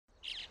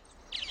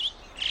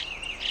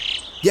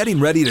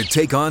Getting ready to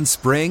take on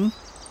spring?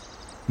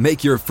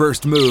 Make your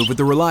first move with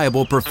the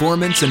reliable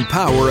performance and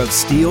power of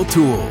Steel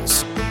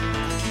tools.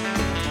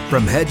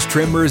 From hedge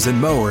trimmers and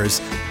mowers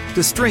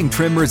to string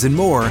trimmers and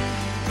more,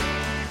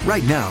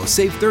 right now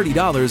save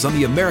 $30 on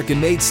the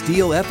American-made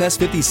Steel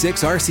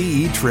FS56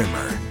 RCE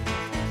trimmer.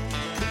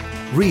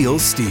 Real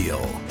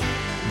Steel.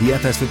 The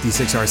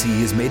FS56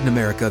 RCE is made in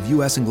America of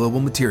U.S. and global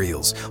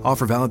materials.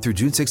 Offer valid through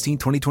June 16,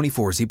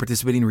 2024. See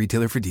participating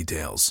retailer for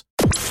details.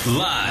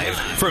 Live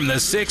from the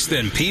 6th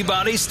and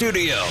Peabody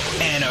Studio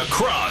and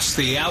across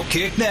the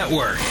Outkick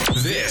Network,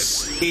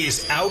 this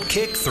is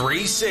Outkick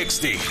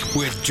 360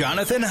 with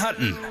Jonathan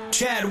Hutton,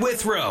 Chad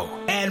Withrow,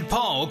 and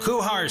Paul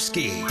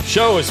Kuharsky.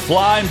 Show is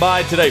flying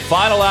by today.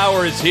 Final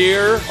hour is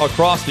here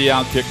across the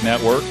Outkick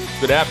Network.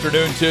 Good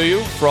afternoon to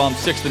you from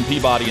 6th and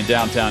Peabody in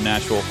downtown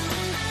Nashville.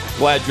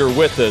 Glad you're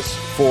with us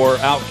for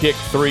Outkick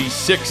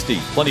 360.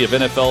 Plenty of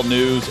NFL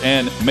news,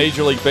 and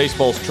Major League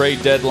Baseball's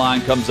trade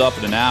deadline comes up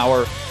in an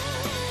hour.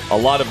 A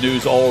lot of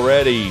news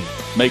already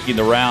making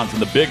the rounds,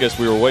 and the biggest,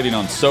 we were waiting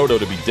on Soto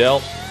to be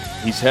dealt.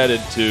 He's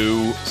headed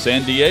to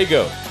San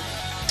Diego.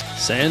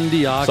 San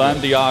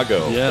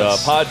Diego.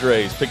 Yes.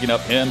 Padres picking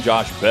up him,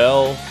 Josh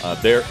Bell.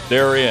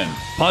 They're in.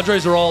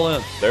 Padres are all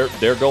in.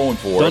 They're going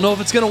for it. Don't know if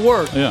it's going to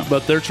work,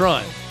 but they're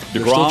trying.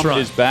 DeGrom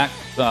is back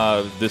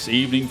this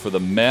evening for the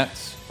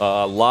Mets.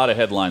 A lot of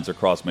headlines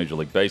across Major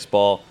League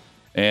Baseball.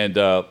 And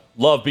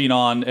love being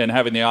on and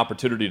having the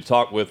opportunity to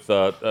talk with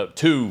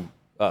two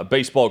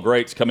baseball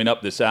greats coming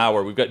up this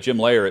hour. We've got Jim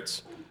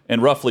Leyritz in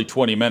roughly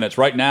 20 minutes.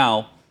 Right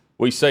now,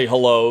 we say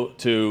hello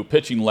to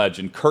pitching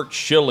legend Curt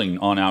Schilling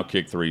on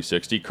Outkick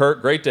 360.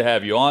 Curt, great to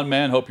have you on,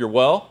 man. Hope you're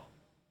well.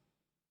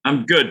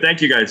 I'm good.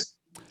 Thank you, guys.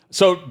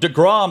 So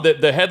DeGrom,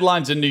 the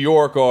headlines in New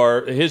York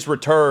are his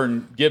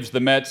return gives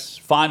the Mets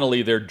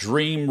finally their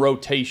dream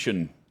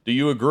rotation. Do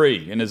you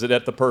agree? And is it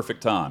at the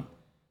perfect time?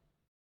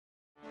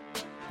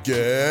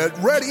 Get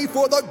ready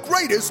for the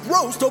greatest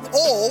roast of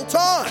all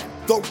time,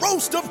 the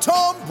Roast of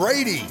Tom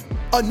Brady,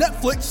 a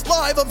Netflix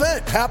live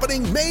event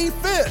happening May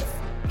 5th.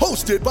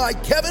 Hosted by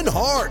Kevin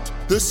Hart,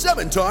 the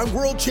 7-time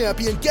world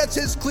champion gets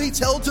his cleats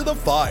held to the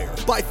fire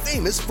by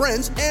famous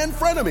friends and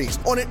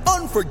frenemies on an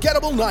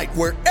unforgettable night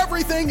where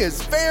everything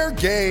is fair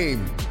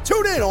game.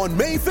 Tune in on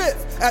May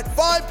 5th at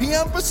 5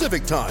 p.m.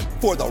 Pacific time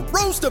for the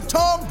Roast of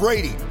Tom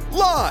Brady,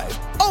 live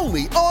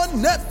only on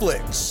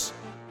Netflix.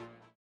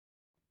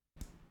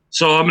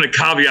 So I'm going to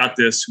caveat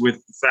this with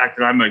the fact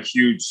that I'm a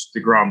huge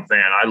DeGrom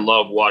fan. I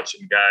love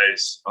watching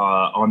guys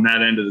on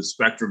that end of the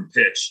spectrum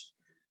pitch.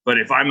 But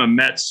if I'm a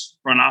Mets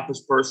front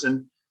office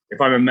person, if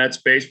I'm a Mets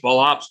baseball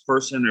ops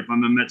person, if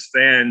I'm a Mets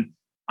fan,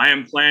 I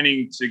am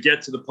planning to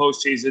get to the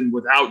postseason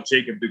without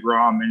Jacob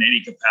DeGrom in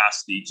any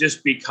capacity,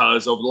 just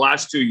because over the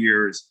last 2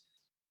 years,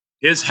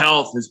 his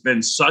health has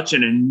been such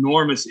an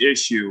enormous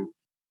issue.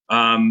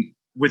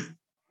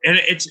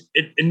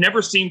 It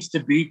never seems to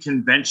be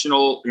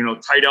conventional,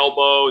 tight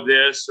elbow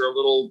this or a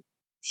little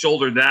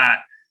shoulder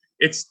that.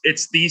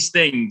 It's these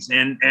things,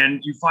 and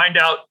you find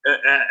out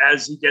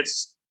as he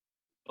gets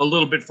a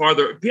little bit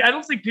farther. I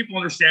don't think people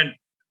understand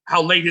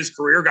how late his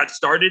career got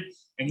started,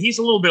 and he's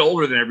a little bit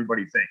older than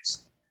everybody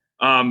thinks.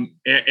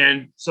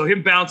 And so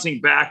him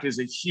bouncing back is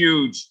a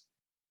huge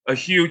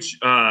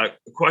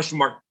question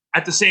mark.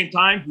 At the same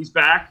time, he's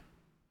back.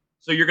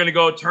 So you're going to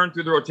go turn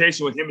through the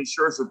rotation with him and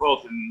Scherzer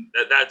both, and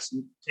that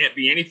can't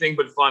be anything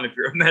but fun if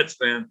you're a Mets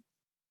fan.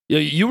 Yeah,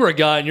 you were a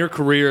guy in your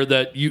career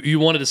that you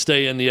wanted to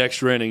stay in the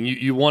extra inning.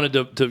 You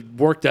wanted to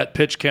work that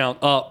pitch count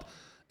up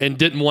and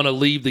didn't want to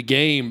leave the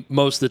game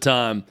most of the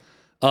time.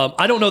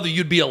 I don't know that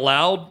you'd be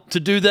allowed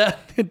to do that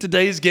in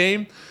today's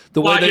game,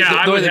 the way they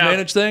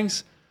manage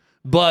things.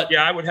 But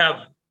yeah, I would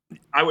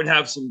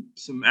have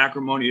some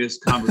acrimonious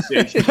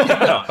conversations.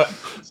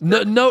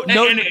 No.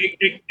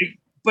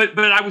 But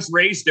I was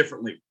raised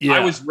differently. Yeah. I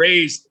was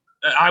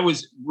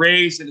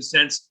raised in a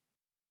sense.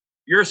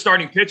 You're a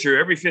starting pitcher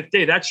every fifth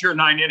day. That's your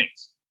 9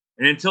 innings,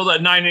 and until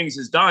that 9 innings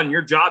is done,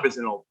 your job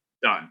isn't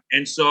done.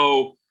 And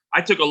so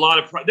I took a lot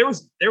of there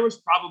was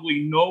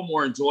probably no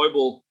more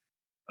enjoyable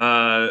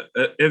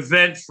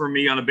event for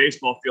me on a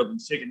baseball field than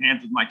shaking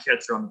hands with my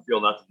catcher on the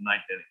field after the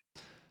 9th inning.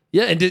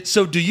 Yeah, and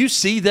so do you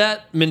see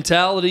that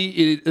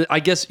mentality? I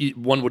guess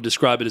one would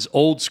describe it as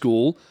old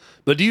school,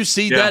 but do you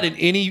see that in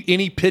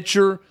any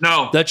pitcher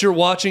that you're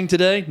watching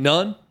today?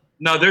 None?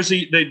 No, there's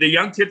the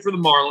young kid for the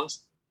Marlins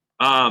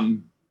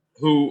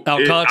who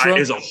Alcantara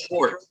is a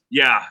horse.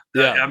 Yeah.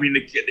 I mean,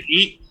 the kid,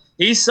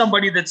 he's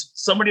somebody in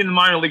the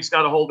minor leagues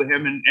got a hold of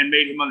him and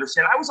made him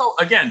understand. I was,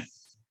 again,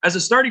 as a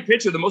starting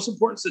pitcher, the most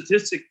important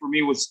statistic for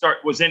me was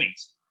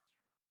innings.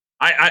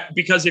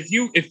 Because if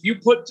you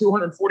put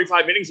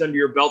 245 innings under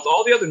your belt,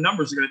 all the other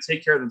numbers are going to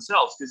take care of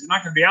themselves, because you're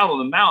not going to be out on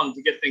the mound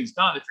to get things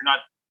done if you're not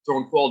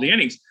throwing quality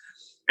innings.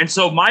 And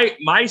so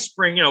my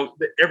spring,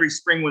 every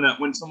spring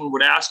when someone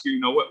would ask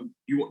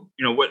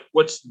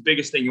what's the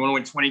biggest thing you want to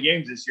win 20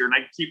 games this year,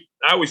 and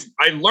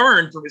I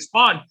learned to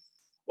respond.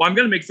 well, I'm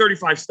going to make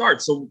 35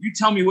 starts. So you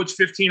tell me which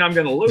 15 I'm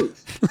going to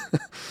lose,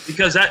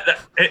 because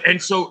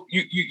and so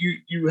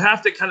you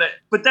have to kind of,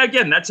 but that,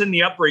 again, that's in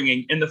the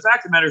upbringing. And the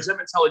fact of the matter is that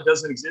mentality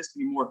doesn't exist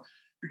anymore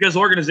because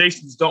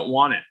organizations don't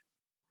want it.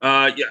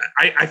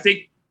 I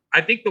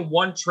think the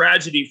one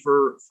tragedy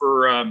for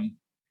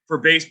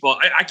baseball,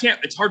 I can't,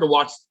 it's hard to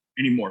watch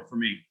anymore for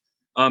me,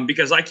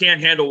 because I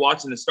can't handle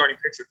watching the starting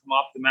pitcher come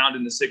off the mound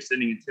in the 6th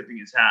inning and tipping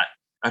his hat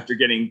after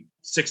getting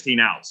 16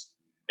 outs.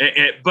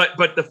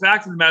 But the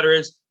fact of the matter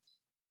is,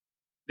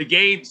 the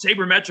game,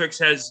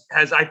 sabermetrics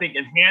has I think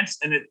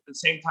enhanced and at the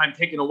same time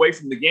taken away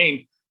from the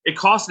game. It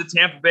cost the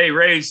Tampa Bay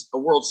Rays a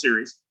World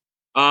Series,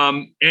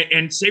 and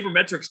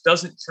sabermetrics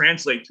doesn't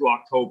translate to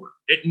October.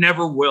 It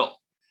never will,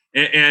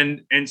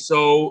 and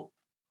so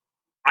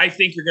I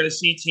think you're going to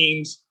see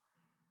teams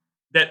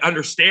that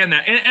understand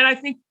that, and I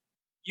think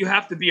you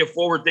have to be a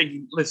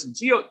forward-thinking. Listen,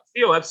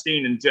 Theo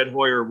Epstein and Jed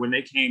Hoyer, when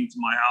they came to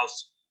my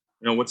house,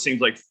 what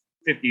seems like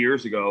 50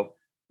 years ago,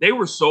 they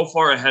were so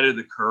far ahead of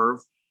the curve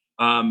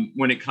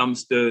when it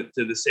comes to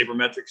the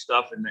sabermetric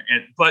stuff.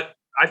 But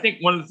I think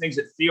one of the things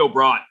that Theo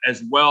brought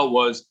as well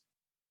was,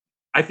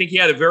 I think he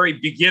had a very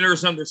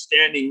beginner's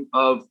understanding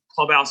of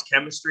clubhouse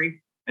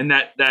chemistry and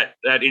that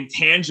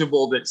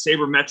intangible that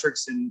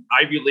sabermetrics and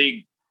Ivy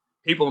League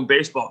people in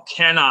baseball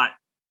cannot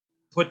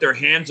put their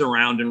hands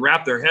around and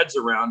wrap their heads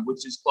around,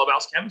 which is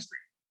clubhouse chemistry.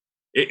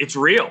 It's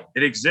real.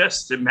 It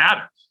exists. It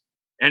matters.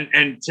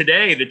 And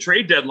today, the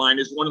trade deadline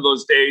is one of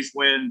those days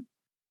when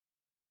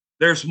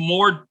there's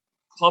more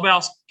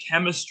clubhouse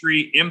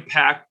chemistry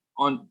impact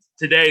on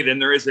today than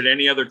there is at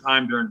any other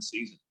time during the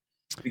season,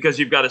 because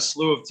you've got a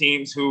slew of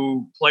teams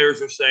who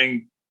players are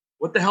saying,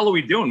 what the hell are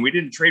we doing? We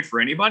didn't trade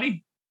for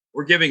anybody.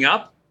 We're giving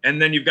up.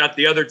 And then you've got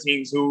the other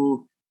teams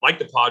who, like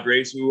the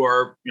Padres, who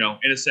are,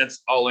 in a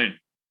sense, all in.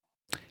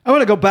 I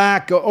want to go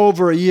back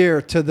over a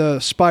year to the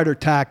Spider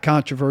Tack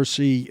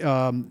controversy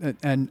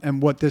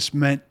and what this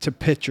meant to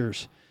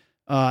pitchers.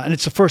 And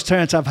it's the first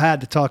chance I've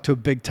had to talk to a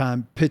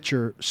big-time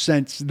pitcher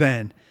since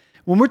then.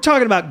 When we're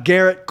talking about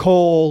Garrett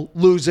Cole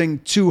losing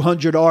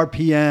 200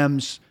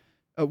 RPMs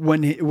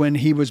when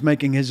he was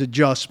making his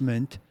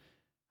adjustment,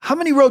 how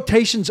many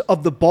rotations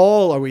of the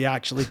ball are we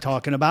actually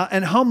talking about?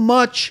 And how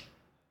much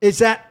is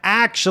that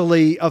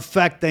actually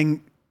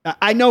affecting?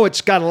 I know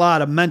it's got a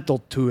lot of mental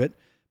to it,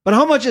 but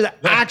how much is it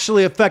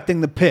actually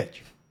affecting the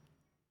pitch?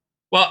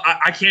 Well,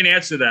 I can't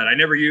answer that. I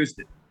never used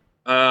it.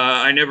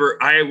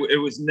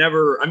 It was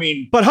never,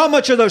 But how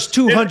much are those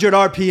 200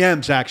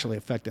 RPMs actually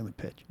affecting the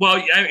pitch?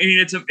 Well,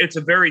 it's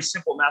a very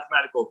simple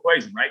mathematical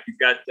equation, right? You've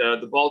got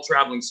the ball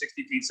traveling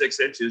 60 feet, 6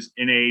 inches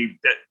in a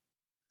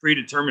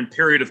predetermined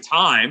period of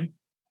time.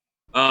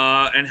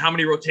 And how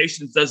many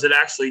rotations does it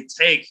actually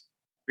take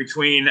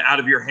between out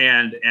of your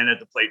hand and at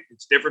the plate?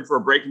 It's different for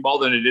a breaking ball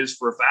than it is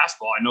for a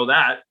fastball. I know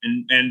that.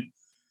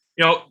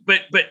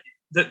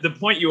 But the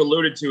point you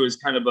alluded to is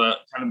kind of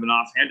an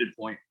offhanded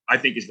point, I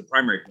think, is the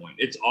primary point.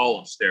 It's all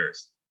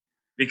upstairs.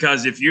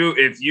 Because if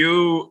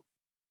you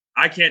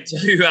I can't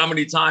tell you how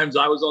many times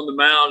I was on the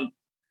mound,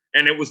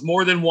 and it was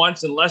more than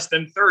once and less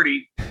than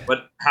 30,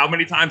 but how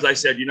many times I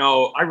said,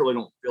 I really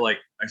don't feel like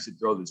I should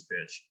throw this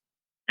pitch.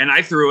 And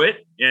I threw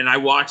it, and I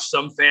watched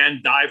some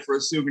fan dive for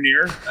a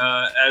souvenir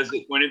as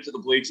it went into the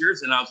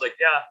bleachers. And I was like,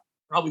 yeah,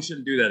 probably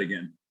shouldn't do that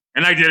again.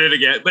 And I did it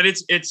again. But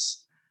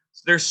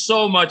there's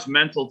so much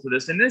mental to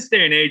this. In this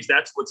day and age,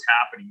 that's what's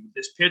happening.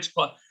 This pitch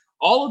clock,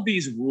 all of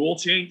these rule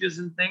changes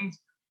and things,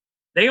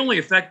 they only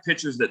affect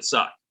pitchers that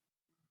suck.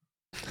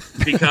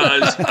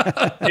 Because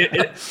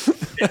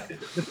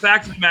the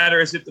fact of the matter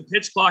is, if the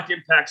pitch clock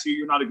impacts you,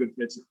 you're not a good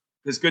pitcher.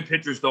 Because good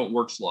pitchers don't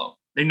work slow.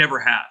 They never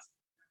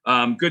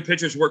have. Good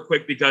pitchers work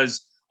quick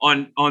because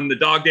in the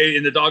dog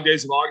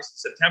days of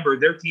August and September,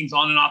 their team's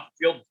on and off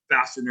the field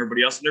faster than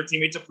everybody else, and their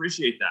teammates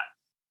appreciate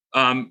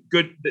that.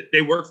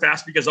 They work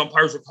fast because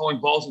umpires are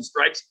calling balls and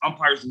strikes.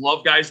 Umpires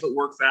love guys that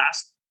work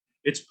fast.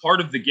 It's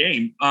part of the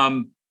game.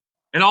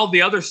 And all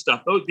the other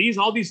stuff, all these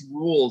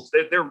rules,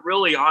 they're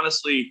really,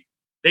 honestly,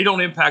 they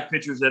don't impact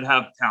pitchers that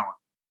have talent.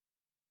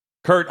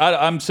 Kurt,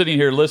 I'm sitting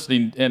here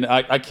listening, and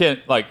I can't,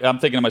 I'm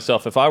thinking to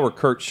myself, if I were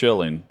Curt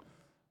Schilling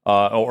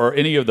or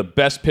any of the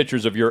best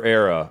pitchers of your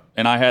era,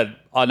 and I had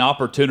an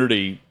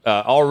opportunity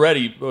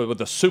already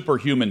with a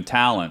superhuman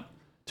talent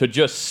to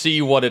just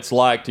see what it's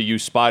like to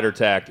use Spider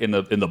Tack in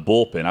the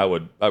bullpen,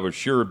 I would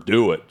sure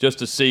do it just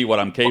to see what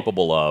I'm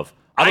capable of.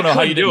 I don't know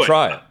how you didn't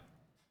try it.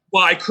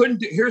 Well, I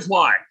couldn't. Here's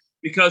why.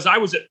 Because I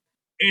was,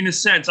 in a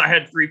sense, I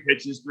had 3.5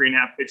 pitches,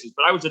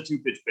 but I was a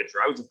 2-pitch pitcher.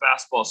 I was a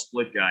fastball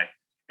split guy.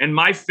 And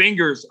my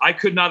fingers, I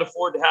could not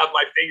afford to have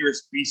my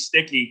fingers be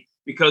sticky,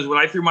 because when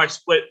I threw my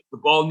split, the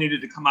ball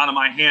needed to come out of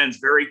my hands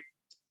very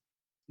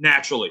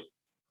naturally.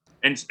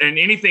 And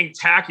anything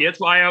tacky, that's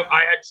why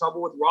I had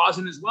trouble with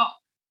rosin as well.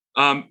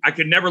 I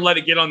could never let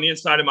it get on the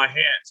inside of my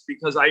hands,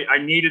 because I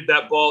needed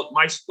that ball.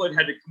 My split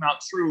had to come out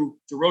true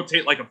to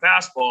rotate like a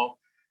fastball.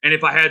 And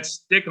if I had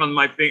stick on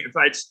my finger, if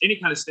I had any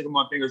kind of stick on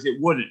my fingers, it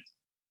wouldn't.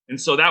 And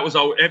so that was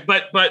always,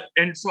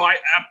 and so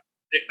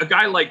a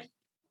guy like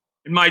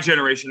in my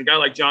generation, a guy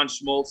like John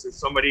Schmaltz or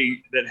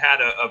somebody that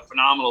had a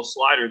phenomenal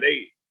slider,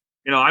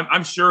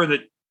 I'm sure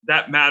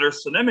that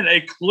matters to them. And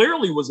it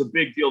clearly was a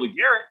big deal to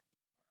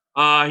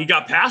Garrett. He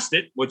got past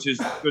it, which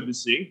is good to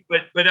see.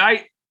 But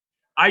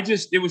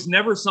it was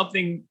never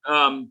something,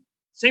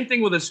 same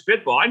thing with a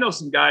spitball. I know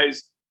some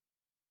guys,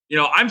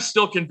 I'm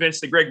still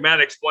convinced that Greg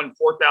Maddux won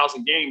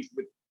 4,000 games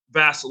with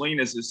Vaseline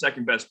as his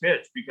second best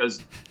pitch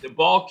because the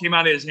ball came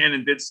out of his hand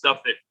and did stuff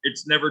that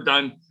it's never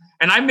done.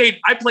 And I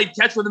played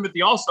catch with him at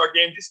the All-Star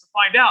game just to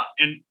find out.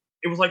 And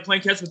it was like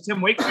playing catch with Tim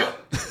Wakefield.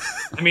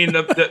 I mean,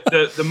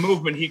 the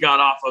movement he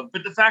got off of.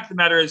 But the fact of the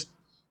matter is,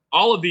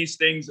 all of these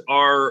things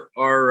are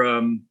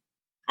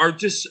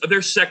just,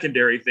 they're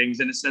secondary things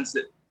in a sense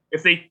that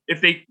if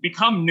they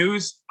become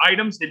news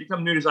items, they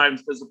become news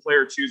items because the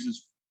player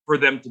chooses for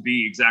them to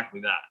be exactly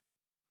that.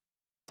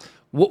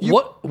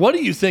 What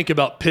do you think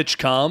about pitch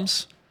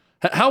comms?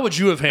 How would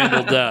you have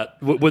handled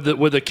that with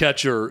the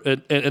catcher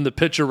and the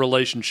pitcher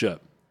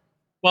relationship?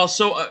 Well,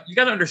 so you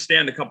got to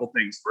understand a couple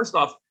things. First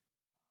off,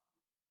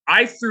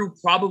 I threw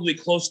probably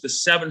close to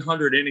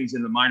 700 innings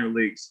in the minor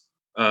leagues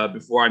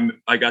before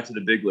I got to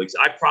the big leagues.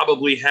 I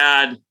probably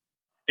had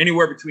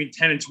anywhere between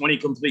 10 and 20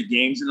 complete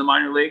games in the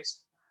minor leagues,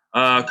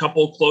 a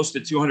couple close to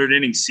 200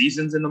 inning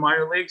seasons in the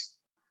minor leagues.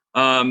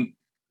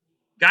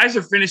 Guys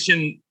are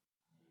finishing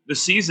the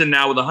season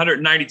now with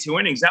 192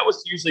 innings. That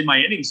was usually my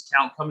innings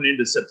count coming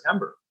into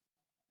September.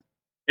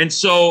 And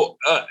so,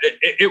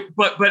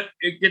 but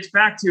it gets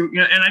back to,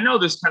 and I know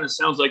this kind of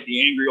sounds like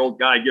the angry old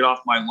guy, get off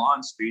my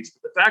lawn speech,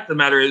 but the fact of the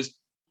matter is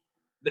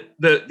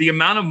the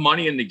amount of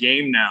money in the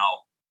game now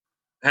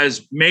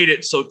has made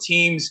it so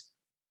teams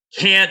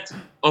can't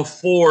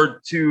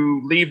afford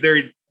to leave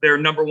their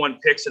number one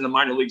picks in the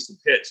minor leagues to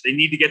pitch. They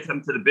need to get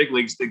them to the big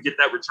leagues to get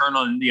that return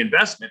on the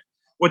investment.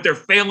 What they're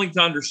failing to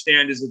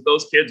understand is that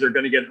those kids are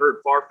going to get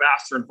hurt far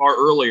faster and far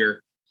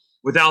earlier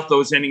without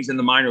those innings in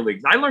the minor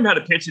leagues. I learned how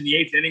to pitch in the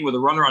 8th inning with a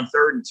runner on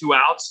third and 2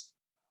 outs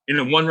in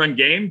a 1-run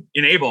game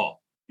in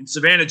A-ball in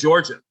Savannah,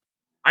 Georgia.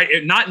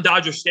 Not in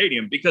Dodger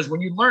Stadium, because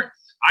when you learn,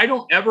 I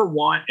don't ever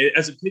want,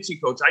 as a pitching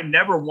coach, I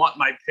never want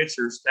my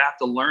pitchers to have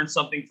to learn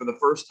something for the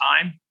first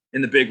time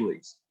in the big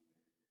leagues.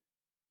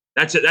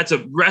 That's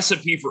a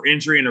recipe for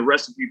injury and a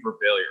recipe for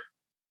failure.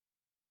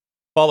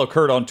 Follow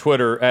Kurt on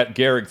Twitter at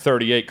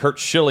Gehrig38. Kurt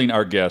Schilling,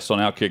 our guest on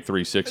Outkick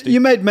 360. You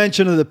made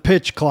mention of the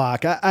pitch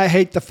clock. I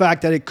hate the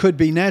fact that it could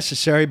be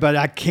necessary, but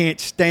I can't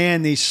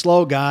stand these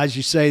slow guys.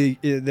 You say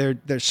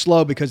they're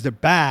slow because they're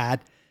bad.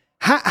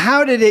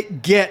 How did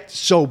it get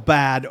so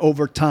bad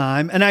over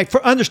time? And I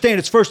understand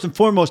it's first and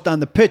foremost on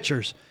the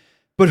pitchers,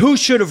 but who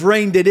should have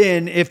reined it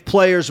in if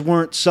players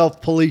weren't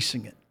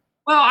self-policing it?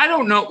 Well, I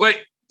don't know.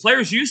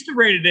 Players used to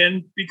rein it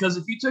in because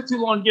if you took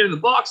too long to get in the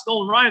box,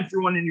 Nolan Ryan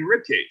threw one in your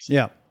ribcage.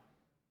 Yeah.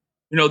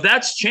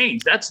 That's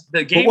changed. That's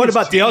the game. But what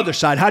about the other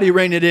side? How do you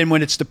rein it in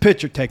when it's the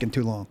pitcher taking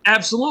too long?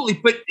 Absolutely.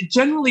 But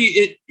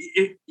generally,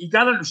 you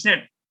got to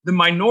understand the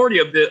minority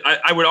of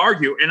I would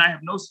argue, and I have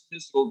no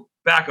statistical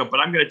backup,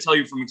 but I'm going to tell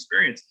you from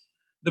experience,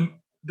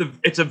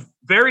 it's a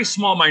very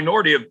small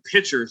minority of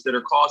pitchers that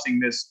are causing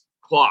this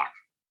clock.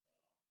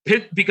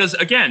 Because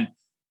again,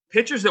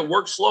 pitchers that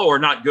work slow are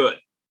not good.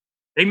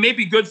 They may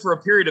be good for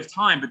a period of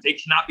time, but they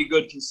cannot be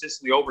good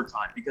consistently over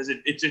time because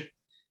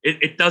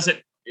it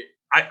doesn't.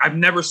 I've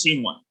never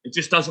seen one. It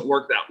just doesn't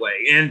work that way.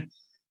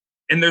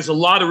 And there's a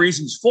lot of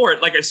reasons for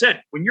it. Like I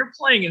said, when you're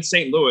playing in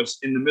St. Louis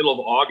in the middle of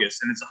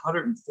August and it's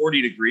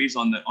 140 degrees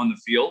on the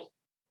field,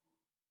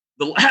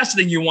 the last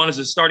thing you want is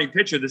a starting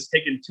pitcher that's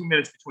taking 2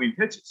 minutes between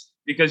pitches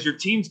because your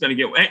team's going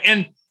to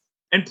get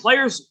and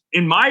players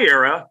in my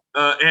era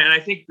and I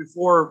think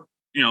before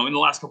in the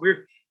last couple of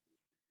years,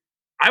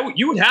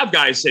 you would have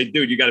guys say,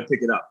 "Dude, you got to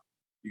pick it up.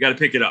 You got to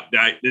pick it up.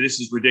 This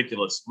is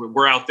ridiculous.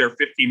 We're out there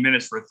 15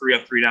 minutes for a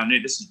 3-up, 3-down.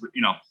 This is,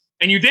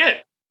 and you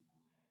did.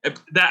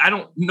 I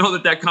don't know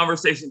that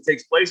conversation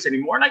takes place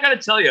anymore. And I got to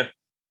tell you,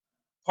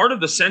 part of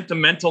the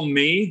sentimental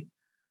me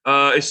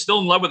is still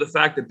in love with the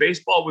fact that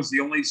baseball was the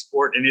only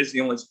sport and is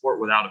the only sport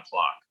without a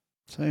clock.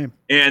 Same.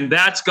 And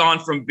that's gone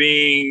from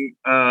being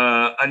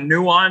a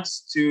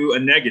nuance to a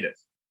negative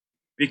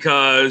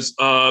because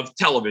of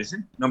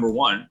television, number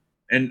one.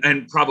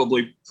 And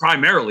probably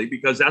primarily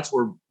because that's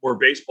where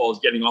baseball is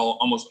getting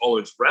almost all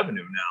its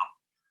revenue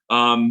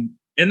now.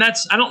 And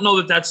I don't know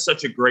that that's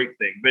such a great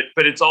thing,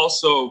 but it's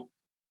also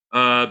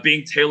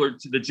being tailored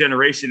to the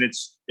generation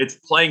it's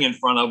playing in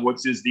front of,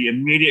 which is the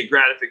immediate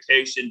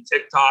gratification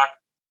TikTok,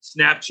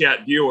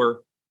 Snapchat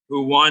viewer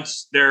who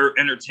wants their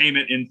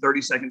entertainment in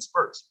 30-second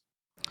spurts.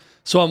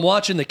 So I'm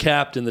watching The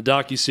Captain, the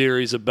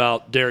docuseries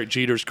about Derek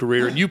Jeter's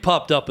career, and you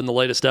popped up in the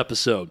latest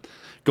episode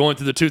going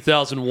through the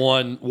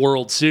 2001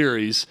 World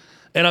Series.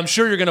 And I'm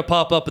sure you're going to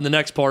pop up in the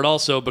next part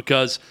also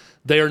because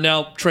they are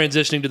now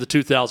transitioning to the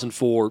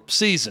 2004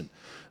 season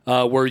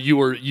where you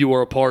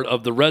were a part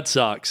of the Red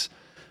Sox.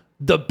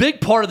 The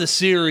big part of the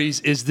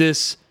series is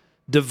this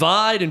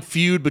divide and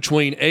feud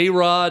between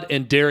A-Rod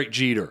and Derek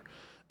Jeter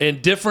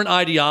and different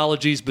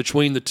ideologies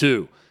between the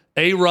two.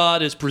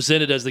 A-Rod is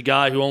presented as the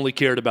guy who only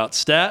cared about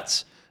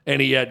stats,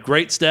 and he had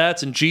great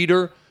stats, and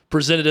Jeter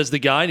presented as the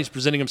guy, and he's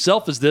presenting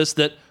himself as this,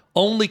 that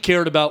only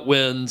cared about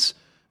wins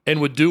and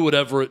would do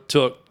whatever it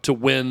took to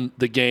win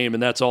the game,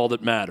 and that's all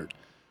that mattered.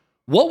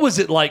 What was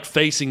it like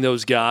facing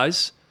those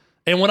guys?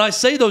 And when I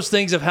say those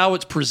things of how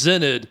it's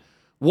presented,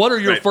 what are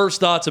your first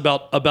thoughts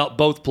about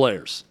both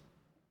players?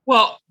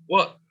 Well,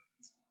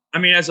 I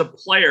mean, as a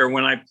player,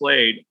 when I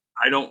played,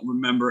 I don't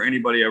remember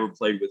anybody I ever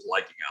played with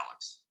liking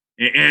Alex.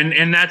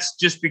 And that's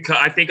just because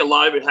I think a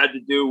lot of it had to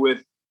do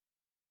with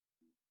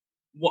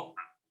what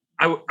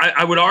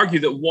I would argue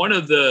that one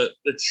of the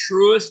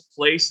truest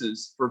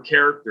places for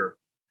character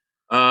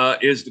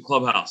is the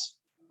clubhouse,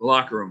 the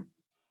locker room.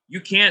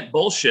 You can't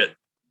bullshit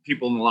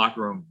people in the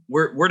locker room.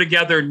 We're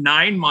together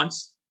 9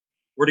 months.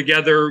 We're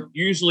together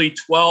usually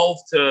 12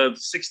 to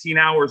 16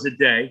 hours a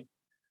day.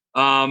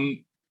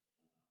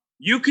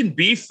 You can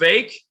be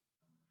fake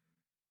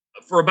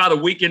for about a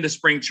week into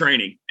spring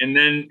training, and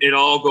then it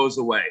all goes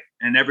away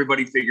and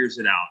everybody figures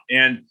it out.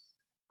 And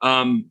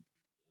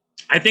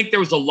I think there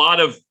was a lot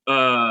of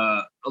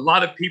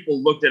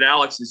people looked at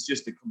Alex as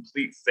just a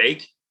complete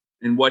fake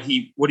in what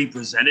he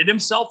presented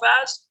himself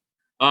as.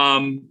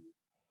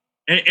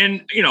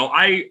 And you know,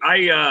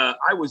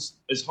 I was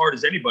as hard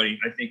as anybody,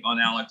 I think, on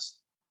Alex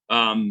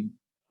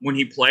when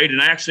he played.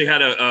 And I actually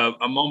had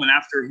a moment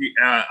after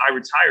I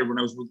retired when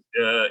I was with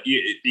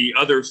the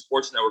other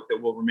sports network that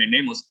will remain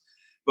nameless.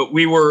 But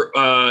we were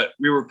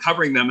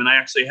covering them, and I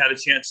actually had a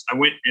chance. I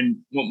went in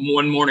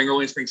one morning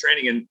early in spring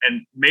training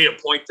and made a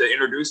point to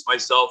introduce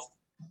myself,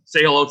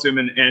 say hello to him,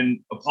 and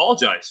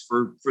apologize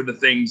for the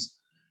things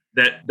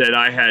that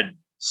I had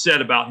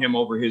said about him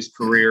over his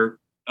career.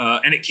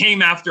 And it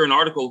came after an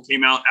article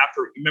came out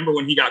after. Remember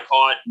when he got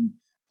caught, and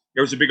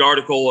there was a big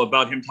article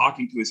about him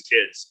talking to his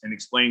kids and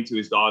explaining to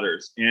his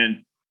daughters.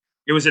 And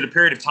it was at a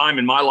period of time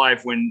in my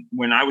life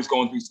when I was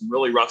going through some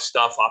really rough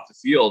stuff off the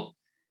field.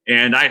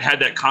 And I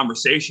had that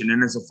conversation,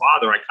 and as a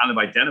father, I kind of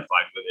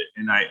identified with it.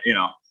 And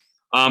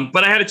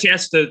but I had a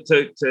chance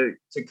to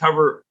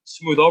cover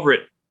smooth over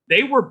it.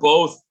 They were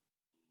both.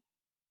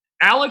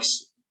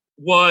 Alex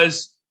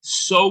was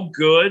so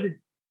good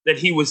that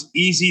he was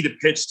easy to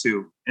pitch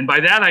to, and by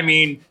that I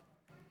mean,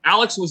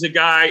 Alex was a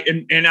guy,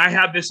 and I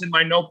have this in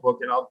my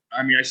notebook, and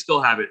I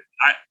still have it.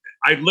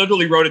 I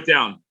literally wrote it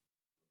down.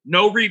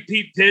 No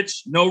repeat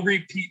pitch, no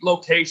repeat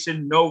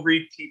location, no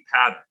repeat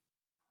pattern,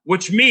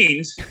 which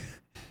means.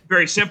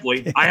 Very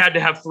simply, I had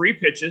to have 3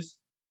 pitches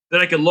that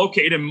I could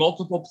locate in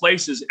multiple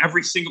places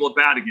every single at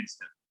bat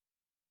against him.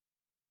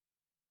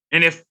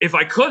 And if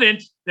I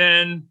couldn't,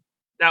 then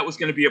that was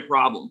going to be a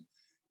problem.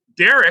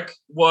 Derek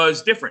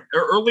was different.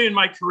 Early in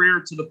my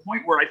career, to the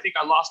point where I think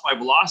I lost my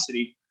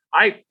velocity,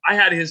 I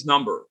had his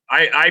number.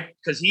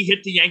 Because he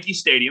hit the Yankee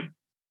Stadium,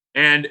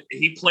 and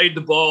he played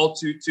the ball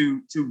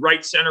to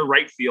right center,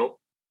 right field.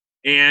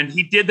 And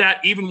he did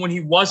that even when he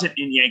wasn't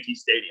in Yankee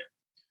Stadium.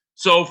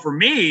 So for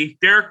me,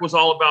 Derek was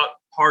all about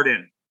hard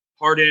in,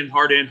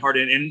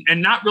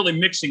 and not really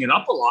mixing it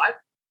up a lot,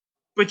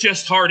 but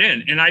just hard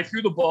in. And I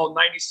threw the ball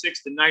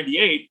 96 to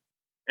 98.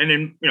 And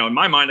then, in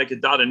my mind, I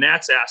could dot a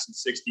gnat's ass in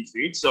 60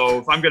 feet. So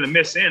if I'm going to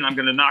miss in, I'm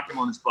going to knock him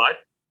on his butt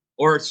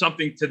or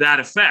something to that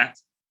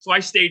effect. So I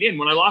stayed in.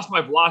 When I lost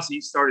my velocity,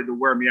 he started to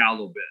wear me out a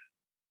little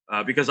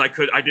bit because I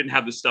didn't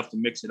have the stuff to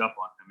mix it up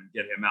on him and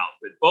get him out.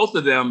 But both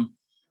of them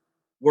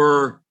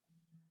were.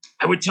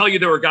 I would tell you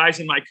there were guys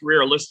in my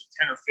career, a list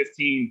of 10 or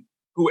 15,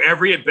 who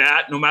every at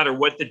bat, no matter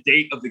what the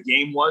date of the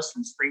game was,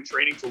 from spring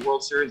training to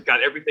World Series,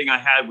 got everything I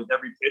had with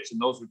every pitch, and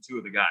those were 2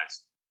 of the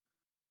guys.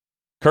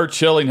 Kurt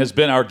Schilling has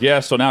been our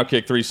guest on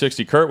Outkick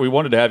 360. Kurt, we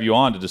wanted to have you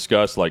on to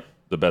discuss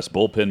the best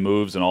bullpen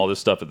moves and all this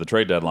stuff at the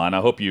trade deadline.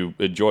 I hope you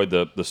enjoyed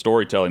the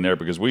storytelling there,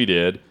 because we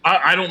did.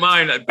 I don't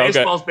mind.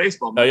 Baseball's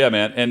baseball. Man. Yeah,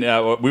 man.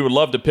 And we would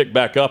love to pick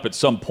back up at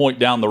some point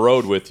down the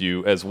road with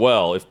you as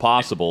well, if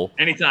possible.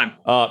 Anytime.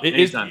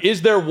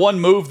 Is there one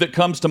move that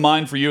comes to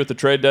mind for you at the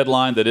trade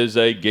deadline that is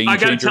a game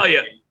changer? I got to tell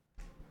you,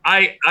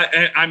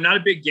 I'm not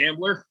a big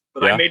gambler,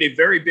 but I made a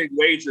very big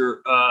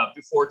wager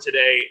before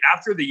today.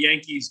 After the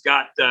Yankees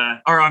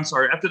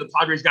after the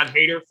Padres got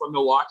Hader from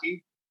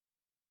Milwaukee,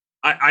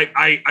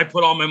 I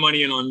put all my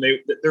money in on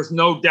there's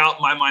no doubt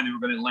in my mind they were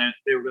going to land.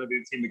 They were going to be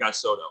the team that got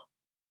Soto,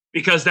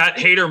 because that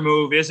Hader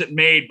move isn't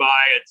made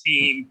by a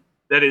team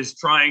that is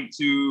trying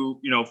to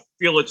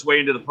feel its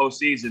way into the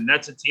postseason.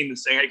 That's a team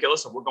that's saying, "Hey,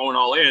 listen, we're going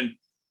all in."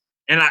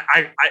 And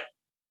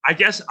I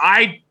guess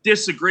I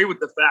disagree with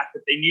the fact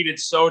that they needed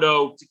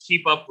Soto to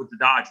keep up with the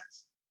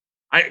Dodgers.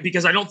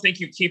 Because I don't think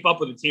you keep up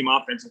with a team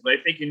offensively.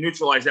 I think you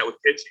neutralize that with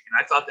pitching.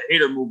 And I thought the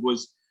Hader move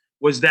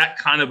was that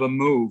kind of a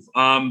move.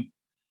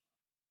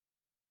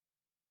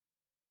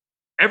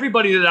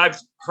 Everybody that I've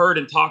heard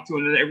and talked to,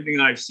 and everything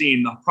that I've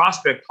seen, the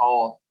prospect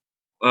haul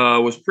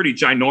was pretty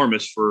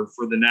ginormous for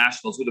the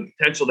Nationals, with the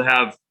potential to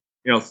have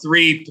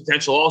 3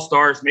 potential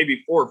all-stars,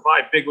 maybe 4 or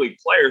 5 big league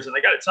players. And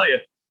I got to tell you,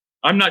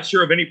 I'm not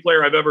sure of any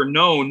player I've ever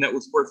known that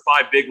was worth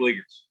 5 big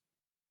leaguers.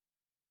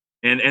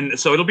 And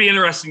so it'll be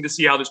interesting to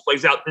see how this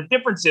plays out. The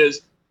difference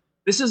is,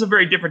 this is a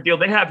very different deal.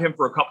 They have him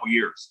for a couple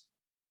years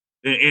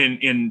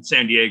in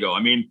San Diego.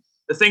 I mean,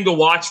 the thing to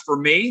watch for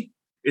me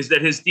is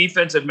that his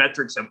defensive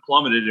metrics have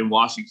plummeted in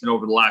Washington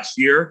over the last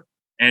year,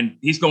 and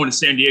he's going to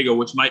San Diego,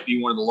 which might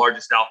be one of the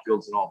largest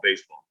outfields in all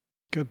baseball.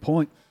 Good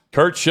point.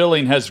 Kurt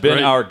Schilling has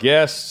been our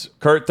guest.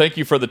 Kurt, thank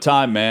you for the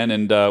time, man,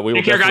 and we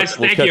will catch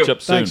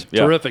up soon. Thanks.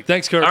 Yeah. Terrific.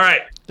 Thanks, Kurt. All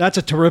right. That's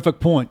a terrific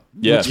point.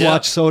 Yes. Let's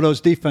watch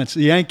Soto's defense.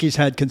 The Yankees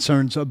had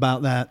concerns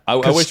about that. I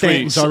wish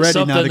Stanton's already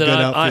something not a good that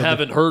I outfielder.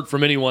 haven't heard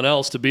from anyone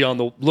else to be on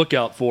the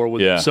lookout for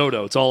with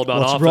Soto. It's all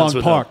about offense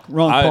with Wrong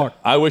him. park.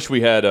 I wish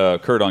we had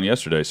Kurt on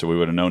yesterday, so we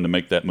would have known to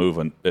make that move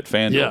at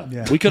FanDuel.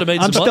 Yeah. We could have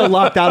made I'm some still money.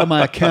 locked out of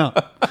my account.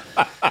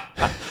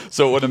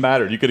 So it wouldn't have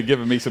mattered. You could have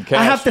given me some cash.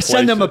 I have to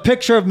send them a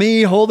picture of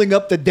me holding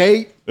up the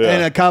date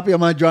and a copy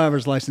of my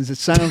driver's license. It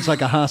sounds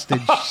like a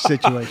hostage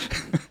situation.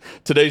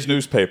 Today's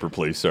newspaper,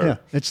 please, sir. Yeah,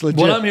 it's legit.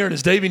 What I'm hearing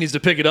is Davey needs to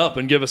pick it up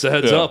and give us a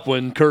heads up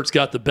when Kurt's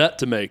got the bet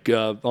to make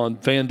on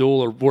FanDuel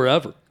or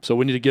wherever. So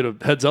we need to get a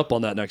heads up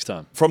on that next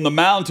time. From the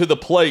mound to the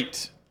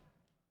plate,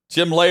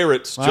 Jim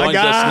Leyritz joins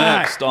us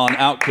next on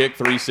Outkick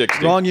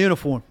 360. Wrong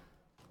uniform.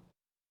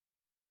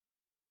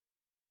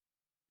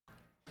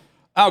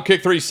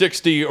 Outkick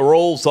 360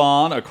 rolls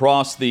on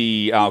across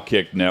the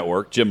Outkick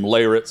network. Jim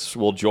Leyritz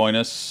will join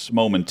us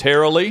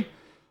momentarily.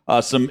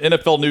 Some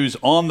NFL news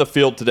on the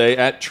field today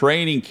at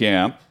training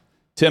camp.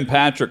 Tim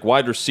Patrick,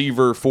 wide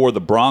receiver for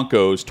the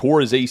Broncos,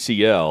 tore his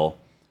ACL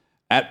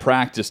at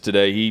practice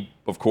today. He,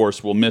 of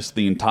course, will miss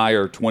the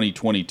entire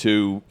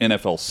 2022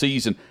 NFL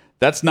season.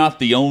 That's not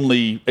the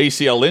only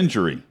ACL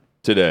injury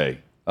today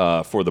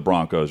for the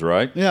Broncos,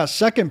 right? Yeah,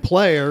 second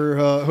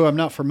player who I'm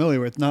not familiar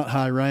with, not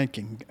high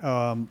ranking,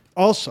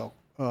 also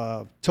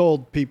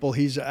told people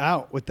he's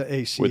out with the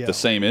ACL. With the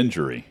same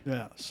injury.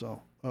 Yeah,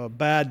 so a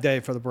bad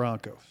day for the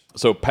Broncos.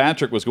 So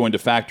Patrick was going to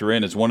factor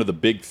in as one of the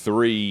big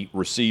three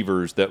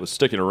receivers that was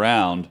sticking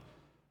around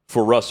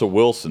for Russell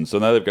Wilson. So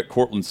now they've got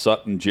Cortland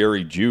Sutton,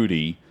 Jerry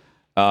Jeudy.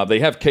 They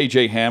have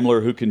KJ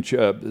Hamler who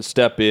can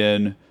step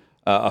in.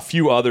 A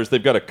few others.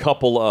 They've got a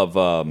couple of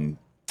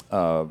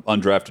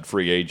undrafted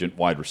free agent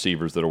wide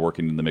receivers that are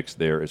working in the mix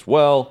there as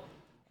well.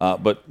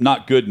 But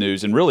not good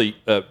news. And really,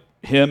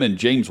 him and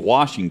James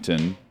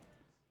Washington,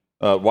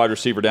 wide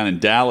receiver down in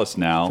Dallas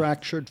now.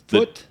 Fractured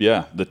foot.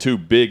 The two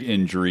big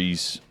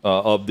injuries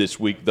of this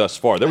week thus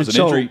far. There was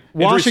an injury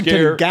Washington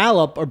scare. and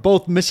Gallup are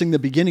both missing the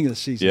beginning of the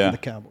season for the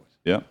Cowboys.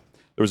 Yeah.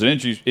 There was an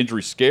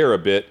injury scare a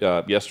bit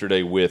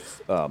yesterday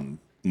with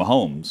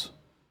Mahomes,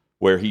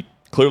 where he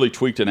clearly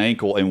tweaked an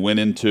ankle and went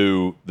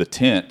into the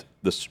tent.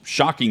 The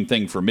shocking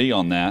thing for me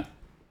on that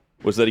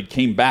was that he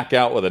came back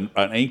out with an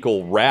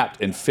ankle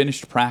wrapped and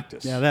finished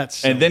practice. Yeah,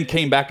 and then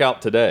came back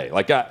out today.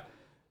 Like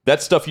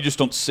that stuff you just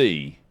don't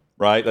see,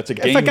 right? That's a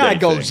game day If a guy thing.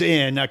 goes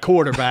in, a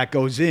quarterback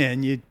goes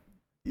in, you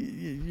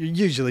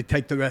usually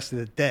take the rest of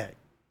the day.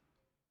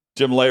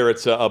 Jim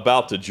Leyritz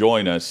about to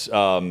join us.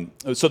 So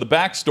the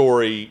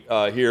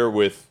backstory here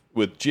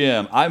with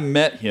Jim, I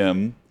met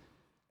him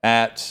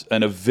at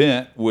an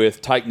event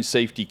with Titan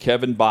safety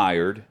Kevin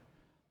Byard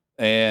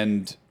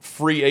and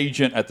free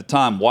agent at the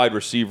time, wide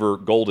receiver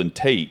Golden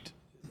Tate,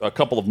 a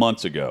couple of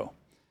months ago.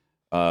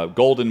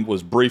 Golden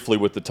was briefly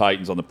with the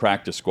Titans on the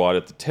practice squad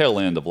at the tail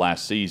end of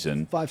last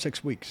season.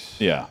 5-6 weeks.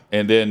 Yeah,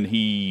 and then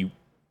he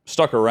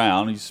stuck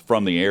around. He's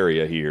from the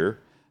area here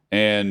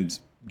and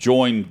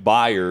joined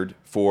Byard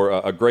for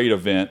a great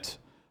event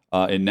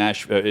in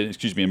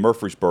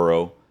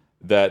Murfreesboro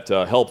that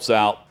helps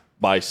out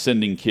by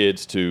sending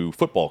kids to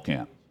football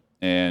camp.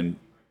 And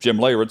Jim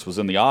Leyritz was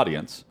in the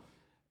audience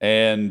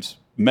and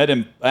met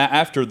him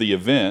after the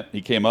event.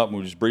 He came up and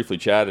we just briefly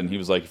chatted, and he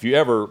was like,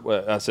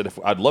 I said,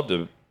 I'd love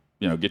to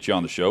get you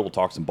on the show. We'll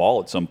talk some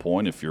ball at some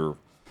point if you're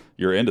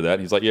into that.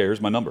 And he's like, yeah,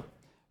 here's my number.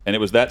 And it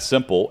was that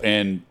simple.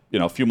 And,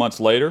 a few months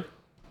later,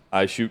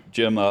 I shoot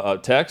Jim a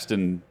text,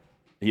 and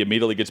he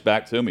immediately gets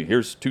back to me.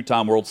 Here's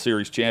two-time World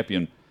Series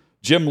champion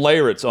Jim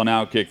Leyritz on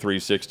Outkick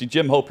 360.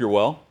 Jim, hope you're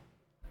well.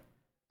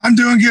 I'm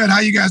doing good.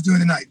 How you guys doing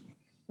tonight?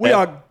 We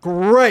are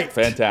great.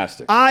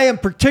 Fantastic. I am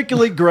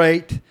particularly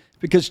great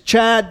because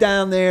Chad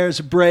down there is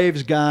a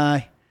Braves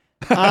guy.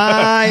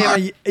 I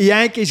am a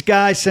Yankees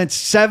guy since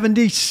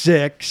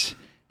 '76,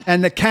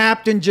 and the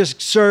captain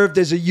just served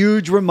as a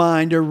huge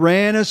reminder,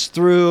 ran us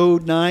through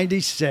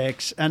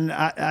 '96, and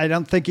I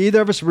don't think either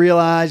of us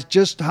realized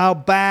just how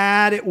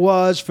bad it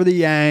was for the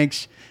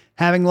Yanks,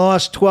 having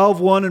lost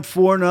 12-1 and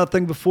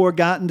 4-0 before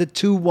gotten to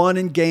 2-1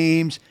 in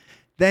games.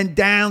 Then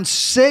down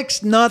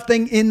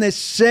 6-0 in the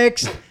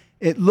sixth.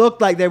 It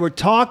looked like they were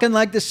talking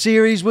like the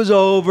series was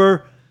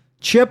over.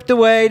 Chipped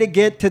away to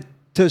get to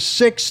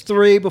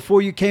 6-3 before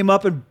you came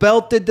up and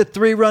belted the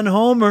 3-run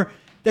homer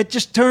that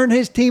just turned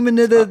his team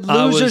into the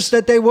losers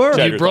that they were.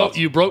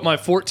 You broke my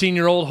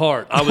 14-year-old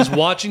heart. I was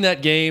watching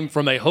that game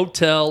from a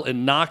hotel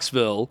in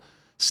Knoxville,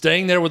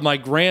 staying there with my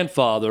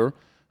grandfather,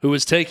 who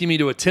was taking me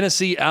to a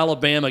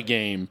Tennessee-Alabama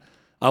game.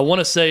 I want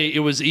to say it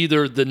was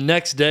either the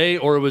next day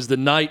or it was the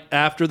night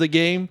after the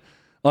game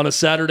on a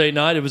Saturday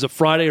night. It was a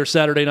Friday or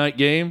Saturday night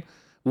game.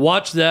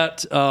 Watch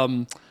that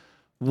home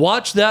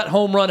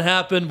run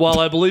happen while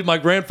I believe my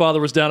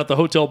grandfather was down at the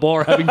hotel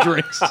bar having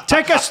drinks.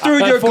 Take us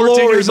through your 14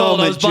 glory years old.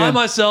 moment, I was by Jim.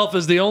 myself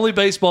as the only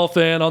baseball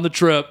fan on the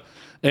trip,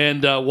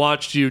 and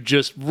watched you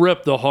just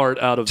rip the heart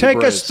out of the Take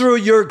Braves. us through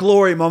your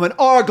glory moment,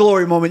 our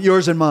glory moment,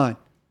 yours and mine.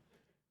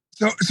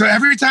 So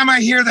every time I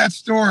hear that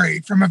story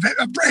from a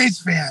Braves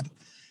fan,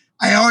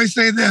 I always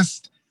say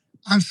this: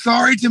 I'm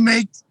sorry to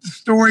make the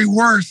story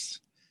worse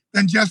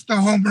than just the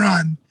home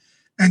run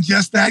and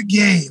just that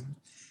game,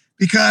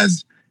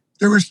 because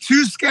there was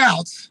 2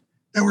 scouts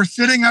that were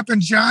sitting up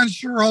in John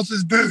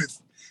Schuerholz's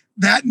booth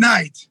that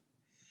night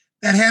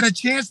that had a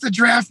chance to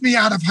draft me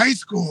out of high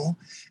school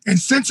in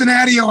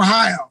Cincinnati,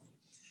 Ohio.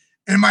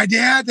 And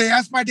they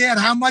asked my dad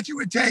how much it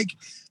would take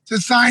to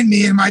sign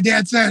me. And my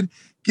dad said,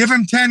 give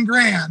him 10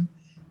 grand.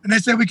 And they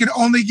said, we could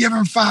only give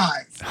him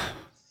 5.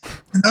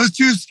 And those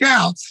 2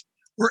 scouts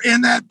were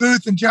in that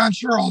booth in John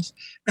Schuerholz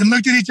and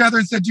looked at each other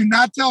and said, do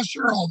not tell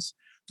Schuerholz,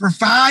 for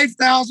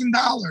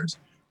 $5,000,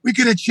 we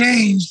could have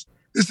changed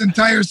this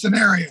entire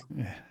scenario.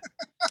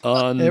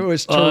 It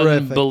was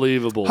terrific.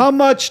 Unbelievable. How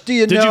much do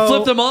you know? Did you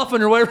flip them off on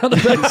your way around the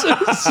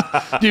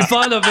bases? Do you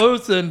find a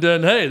booth and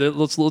hey,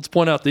 let's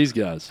point out these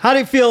guys? How do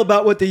you feel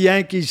about what the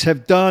Yankees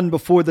have done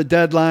before the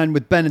deadline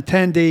with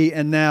Benintendi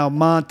and now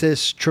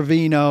Montes,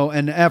 Trevino,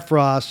 and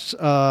Efros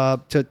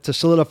to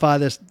solidify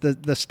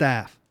the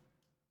staff?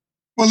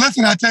 Well,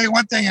 listen, I'll tell you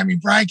one thing. I mean,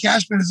 Brian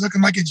Cashman is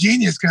looking like a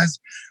genius because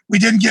we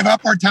didn't give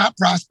up our top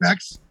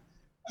prospects,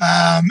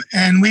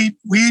 and we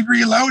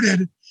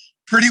reloaded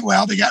pretty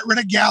well. They got rid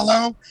of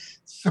Gallo.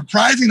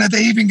 Surprising that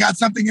they even got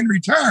something in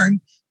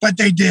return, but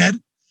they did.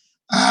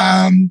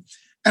 And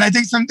I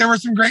think there were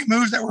some great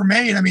moves that were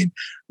made. I mean,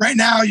 right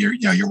now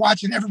you're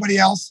watching everybody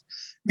else.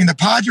 I mean, the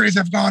Padres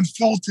have gone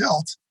full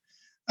tilt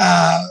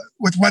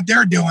with what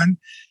they're doing,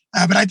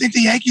 but I think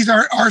the Yankees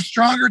are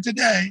stronger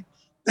today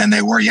than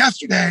they were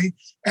yesterday,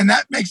 and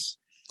that makes.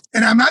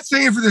 And I'm not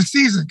saying for the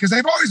season because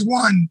they've always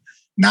won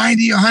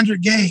 90,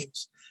 100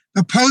 games.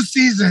 The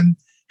postseason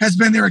has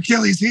been their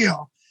Achilles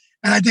heel.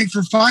 And I think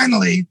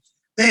finally,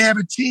 they have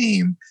a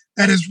team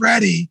that is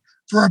ready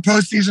for a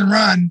postseason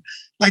run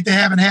like they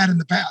haven't had in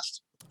the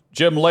past.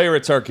 Jim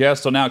Leyritz, our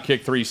guest on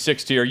Outkick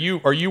 360. Are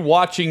you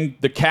watching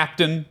The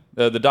Captain,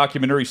 the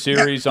documentary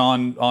series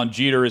on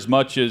Jeter, as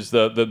much as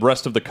the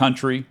rest of the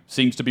country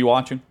seems to be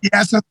watching?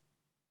 Yeah, so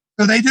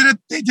they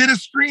did a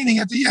screening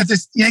at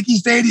the Yankee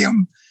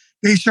Stadium.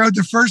 They showed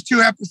the first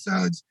 2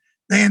 episodes.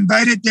 They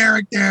invited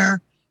Derek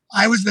there.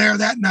 I was there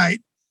that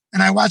night,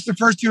 and I watched the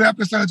first 2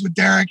 episodes with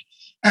Derek.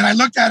 And I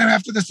looked at him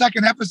after the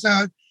second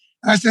episode,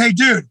 and I said, hey,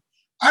 dude,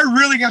 I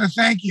really got to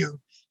thank you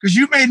because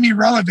you made me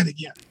relevant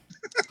again.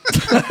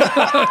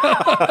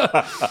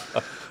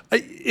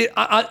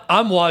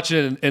 I'm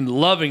watching and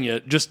loving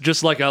it,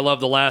 just like I love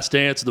The Last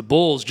Dance, the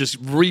Bulls, just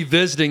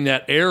revisiting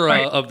that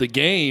era of the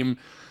game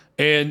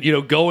and,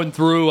 going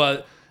through.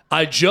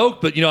 I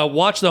joke, but, I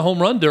watched the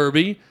Home Run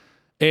Derby,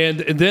 and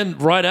then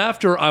right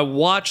after I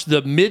watched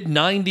the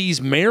mid-'90s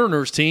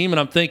Mariners team, and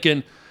I'm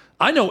thinking –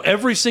 I know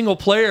every single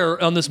player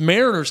on this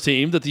Mariners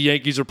team that the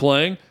Yankees are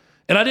playing,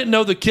 and I didn't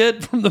know the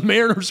kid from the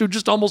Mariners who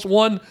just almost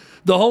won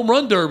the Home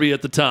Run Derby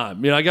at the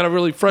time. I got to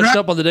really freshen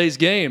up on today's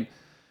game.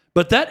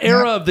 But that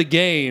era of the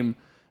game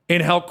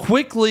and how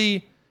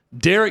quickly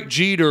Derek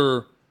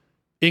Jeter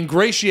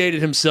ingratiated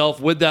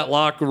himself with that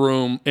locker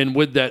room and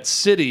with that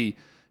city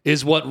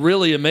is what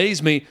really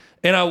amazed me.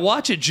 And I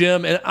watch it,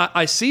 Jim, and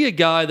I see a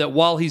guy that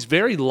while he's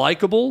very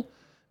likable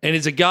and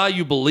is a guy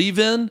you believe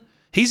in,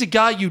 he's a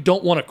guy you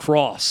don't want to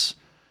cross.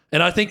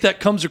 And I think that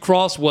comes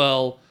across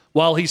well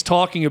while he's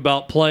talking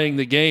about playing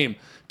the game.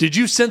 Did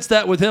you sense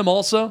that with him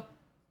also?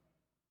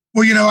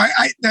 Well,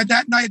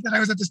 that night that I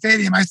was at the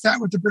stadium, I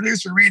sat with the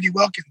producer, Randy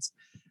Wilkins.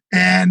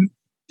 And,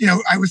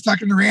 I was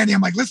talking to Randy.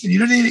 I'm like, listen, you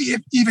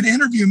didn't even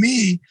interview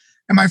me.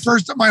 And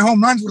my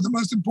home runs were the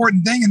most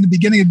important thing in the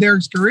beginning of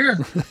Derek's career.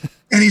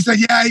 And he said,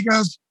 yeah, he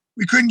goes,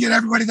 we couldn't get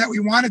everybody that we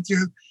wanted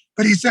to.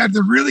 But he said,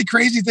 the really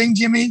crazy thing,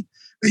 Jimmy,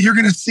 that you're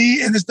going to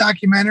see in this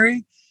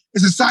documentary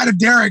is a side of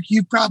Derek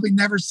you've probably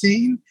never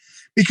seen,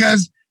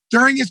 because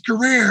during his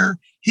career,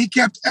 he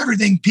kept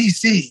everything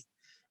PC.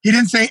 He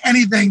didn't say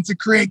anything to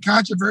create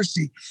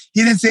controversy.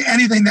 He didn't say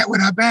anything that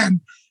would upend.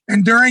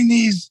 And during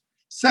these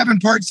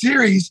 7-part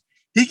series,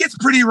 he gets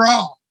pretty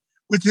raw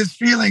with his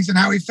feelings and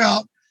how he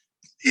felt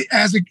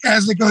as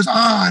it goes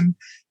on.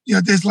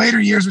 These later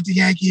years with the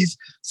Yankees,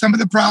 some of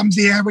the problems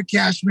he had with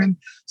Cashman,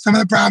 some of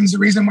the problems, the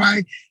reason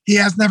why he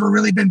has never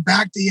really been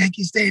back to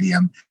Yankee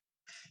Stadium.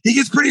 He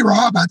gets pretty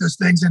raw about those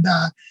things. And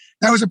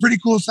that was a pretty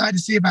cool side to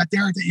see about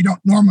Derek that you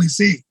don't normally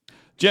see.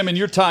 Jim, in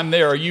your time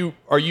there, are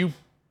you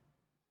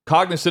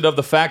cognizant of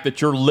the fact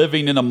that you're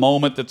living in a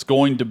moment that's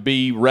going to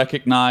be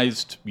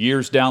recognized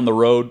years down the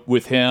road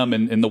with him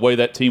and the way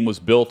that team was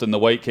built and the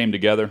way it came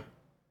together?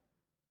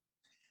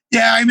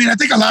 Yeah, I mean, I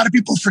think a lot of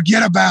people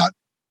forget about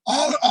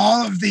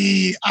all of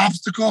the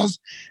obstacles.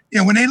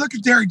 When they look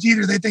at Derek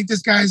Jeter, they think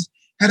this guy's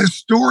had a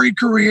storied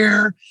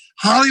career,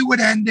 Hollywood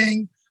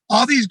ending,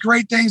 all these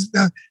great things,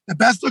 the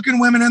best looking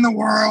women in the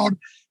world.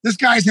 This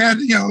guy's had,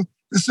 the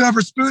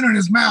silver spoon in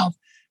his mouth,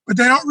 but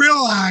they don't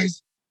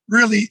realize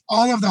really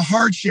all of the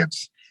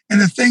hardships and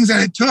the things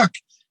that it took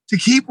to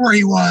keep where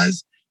he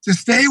was, to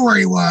stay where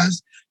he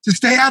was, to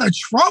stay out of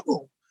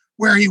trouble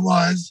where he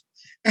was.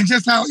 and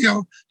just how,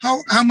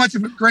 how much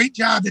of a great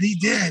job that he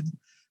did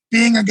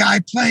being a guy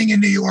playing in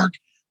New York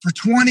for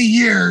 20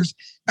 years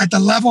at the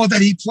level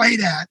that he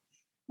played at,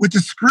 with the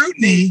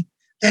scrutiny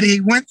that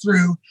he went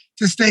through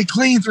to stay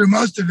clean through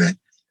most of it.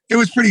 It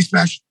was pretty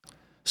special.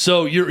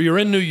 So you're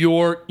in New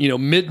York,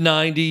 mid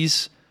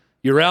 90s,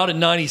 you're out in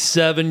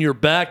 97, you're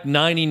back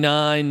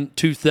 99,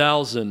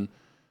 2000.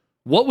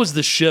 What was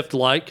the shift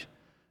like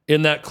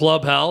in that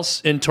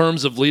clubhouse in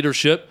terms of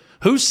leadership?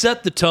 Who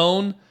set the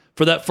tone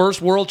for that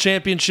first world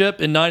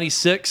championship in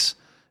 96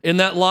 in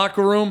that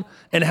locker room?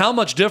 And how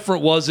much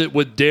different was it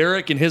with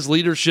Derek and his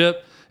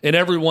leadership and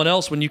everyone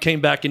else when you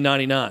came back in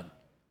 99?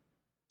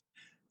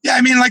 Yeah,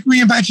 I mean, like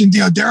we mentioned,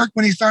 Derek,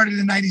 when he started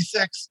in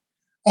 96,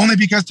 only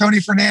because Tony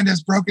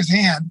Fernandez broke his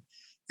hand,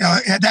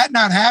 had that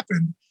not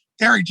happened,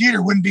 Derek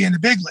Jeter wouldn't be in the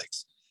big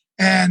leagues.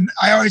 And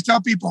I always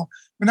tell people,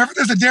 whenever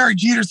there's a Derek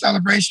Jeter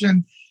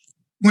celebration,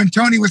 when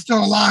Tony was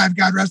still alive,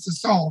 God rest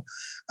his soul,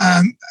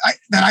 that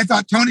I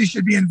thought Tony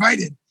should be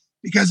invited,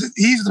 because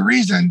he's the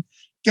reason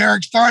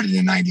Derek started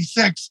in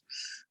 96.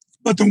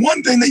 But the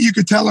one thing that you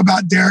could tell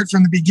about Derek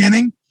from the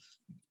beginning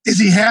is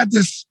he had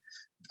this,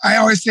 I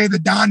always say, the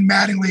Don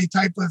Mattingly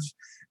type of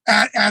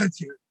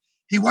attitude.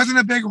 He wasn't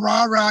a big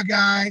rah-rah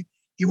guy.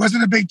 He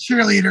wasn't a big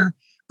cheerleader,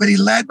 but he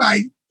led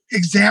by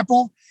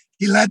example.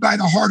 He led by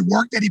the hard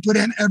work that he put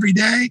in every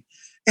day,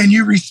 and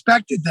you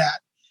respected that.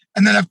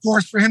 And then, of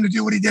course, for him to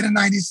do what he did in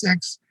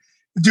 96,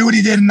 to do what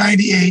he did in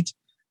 98,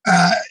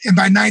 and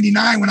by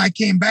 99, when I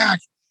came back,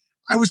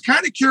 I was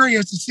kind of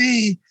curious to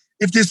see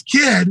if this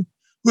kid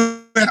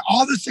who had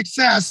all the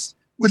success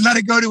would let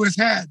it go to his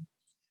head.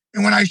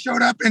 And when I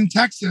showed up in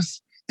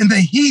Texas, in the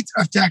heat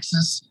of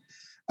Texas,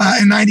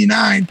 in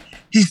 99,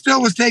 he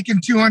still was taking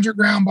 200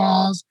 ground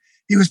balls.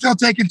 He was still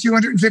taking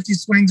 250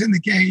 swings in the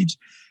cage.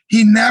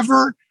 He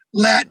never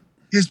let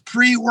his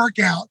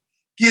pre-workout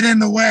get in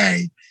the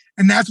way.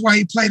 And that's why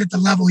he played at the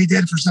level he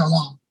did for so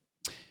long.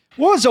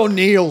 What was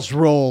O'Neill's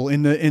role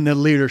in the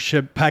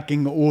leadership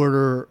pecking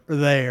order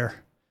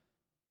there?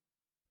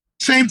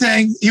 Same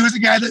thing. He was a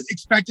guy that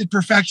expected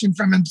perfection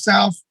from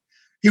himself.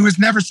 He was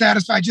never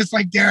satisfied, just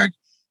like Derek.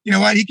 You know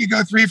what? He could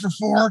go 3 for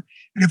 4.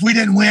 And if we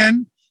didn't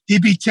win,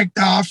 he'd be ticked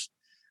off.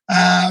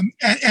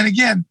 And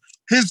again,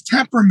 his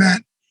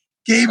temperament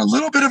gave a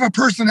little bit of a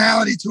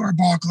personality to our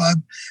ball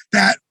club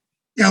that,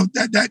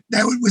 that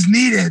was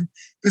needed,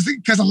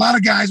 because a lot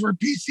of guys were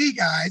PC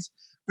guys,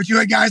 but you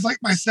had guys like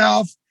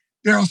myself,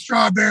 Darryl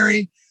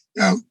Strawberry,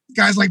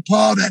 guys like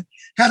Paul that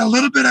had a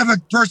little bit of a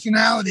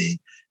personality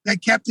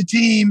that kept the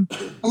team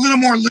a little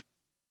more lit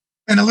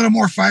and a little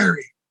more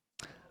fiery.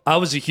 I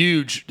was a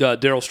huge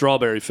Darryl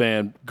Strawberry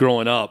fan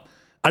growing up.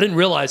 I didn't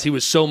realize he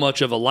was so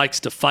much of a likes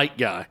to fight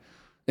guy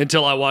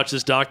until I watched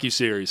this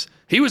docuseries.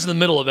 He was in the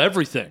middle of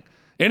everything.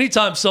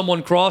 Anytime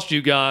someone crossed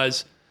you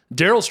guys,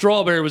 Darryl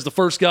Strawberry was the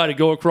first guy to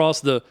go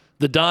across the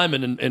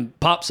diamond and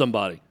pop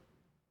somebody.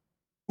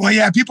 Well,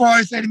 yeah, people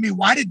always say to me,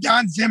 why did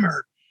Don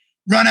Zimmer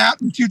run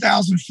out in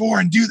 2004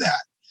 and do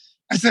that?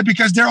 I said,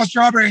 because Darryl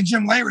Strawberry and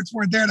Jim Leyritz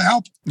weren't there to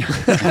help.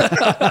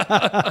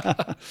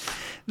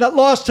 That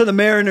loss to the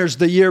Mariners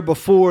the year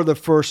before the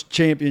first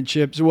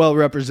championship is well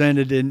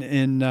represented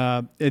in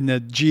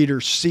the Jeter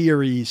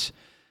series,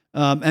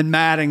 and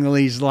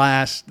Mattingly's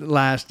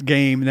last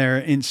game there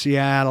in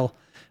Seattle.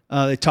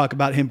 They talk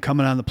about him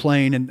coming on the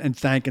plane and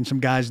thanking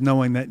some guys,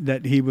 knowing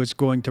that he was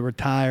going to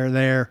retire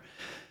there.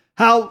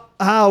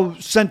 How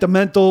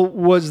sentimental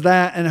was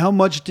that, and how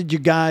much did you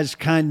guys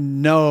kind of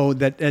know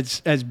that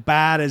as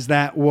bad as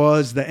that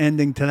was, the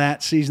ending to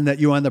that season, that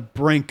you were on the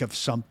brink of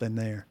something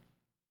there?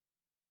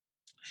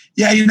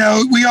 Yeah,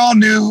 we all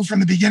knew from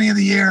the beginning of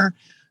the year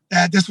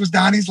that this was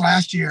Donnie's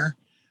last year.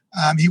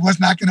 He was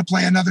not going to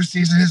play another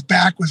season. His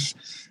back was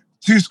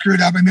too screwed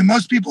up. I mean,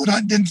 most people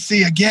didn't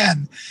see,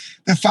 again,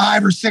 the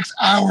 5 or 6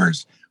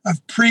 hours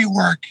of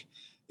pre-work,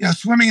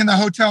 swimming in the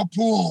hotel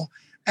pool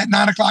at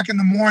 9 o'clock in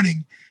the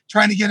morning,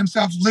 trying to get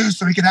himself loose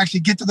so he could actually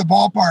get to the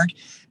ballpark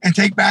and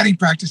take batting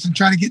practice and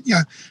try to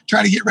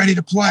get ready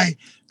to play.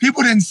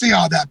 People didn't see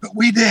all that, but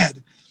we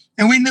did.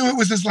 And we knew it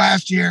was his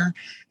last year.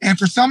 And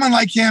for someone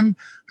like him,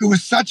 who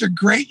was such a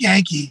great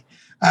Yankee,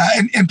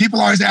 and people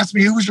always ask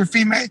me, who was your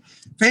favorite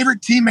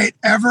teammate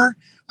ever?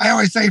 I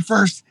always say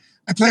first,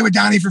 I played with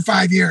Donnie for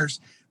 5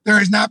 years. There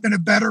has not been a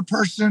better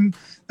person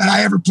that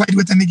I ever played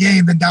with in the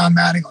game than Don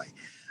Mattingly.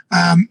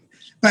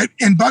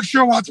 And Buck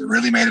Showalter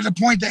really made it a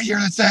point that year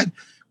that said,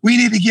 we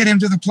need to get him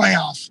to the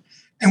playoffs.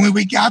 And when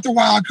we got the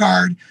wild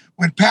card,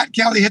 when Pat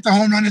Kelly hit the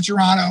home run in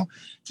Toronto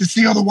to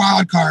seal the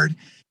wild card,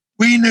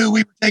 we knew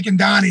we were taking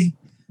Donnie.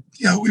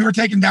 We were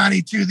taking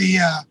Donnie to the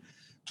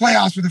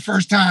playoffs for the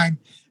first time.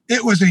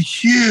 It was a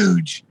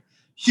huge,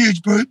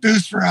 huge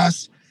boost for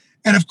us.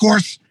 And of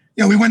course,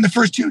 we win the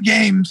first 2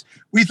 games.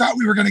 We thought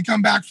we were going to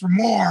come back for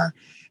more.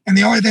 And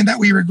the only thing that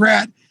we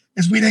regret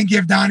is we didn't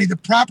give Donnie the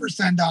proper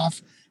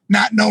send-off,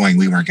 not knowing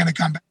we weren't going to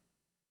come back.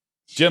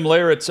 Jim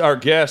Leyritz, our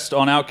guest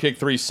on Outkick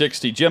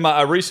 360. Jim,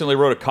 I recently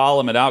wrote a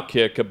column at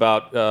Outkick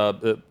about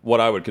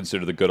what I would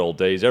consider the good old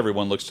days.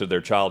 Everyone looks to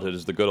their childhood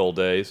as the good old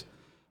days,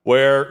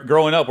 where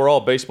growing up, we're all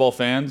baseball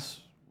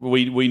fans.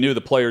 we knew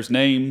the players'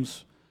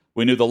 names,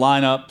 we knew the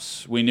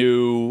lineups, we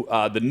knew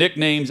the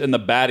nicknames and the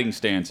batting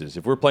stances.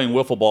 If we're playing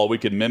wiffle ball, we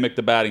could mimic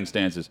the batting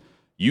stances.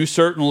 You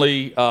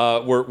certainly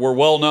were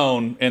well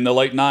known in the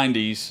late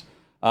 90s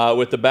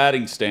with the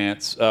batting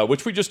stance,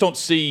 which we just don't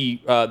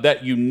see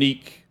that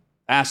unique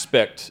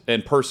aspect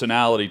and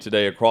personality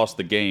today across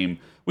the game.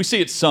 We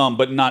see it some,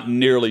 but not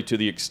nearly to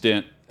the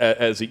extent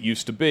as it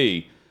used to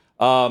be.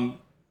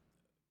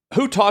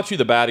 Who taught you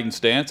the batting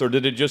stance, or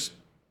did it just,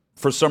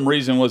 for some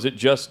reason, was it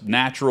just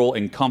natural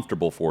and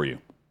comfortable for you?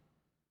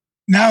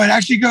 No, it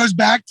actually goes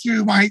back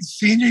to my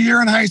senior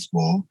year in high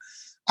school.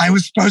 I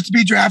was supposed to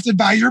be drafted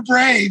by your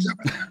Braves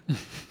over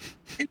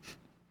there.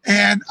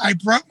 And I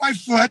broke my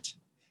foot,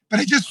 but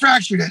I just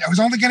fractured it. I was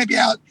only going to be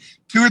out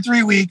 2 or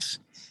 3 weeks.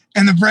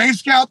 And the Brave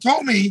scout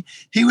told me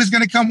he was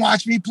going to come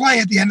watch me play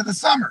at the end of the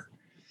summer.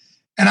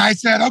 And I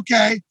said,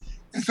 okay.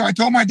 And so I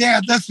told my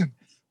dad, listen,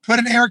 put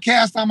an air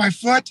cast on my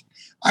foot.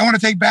 I want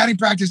to take batting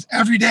practice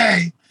every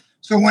day.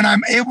 So when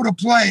I'm able to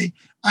play,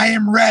 I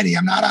am ready.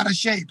 I'm not out of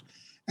shape.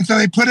 And so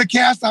they put a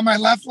cast on my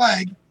left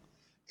leg,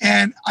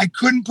 and I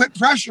couldn't put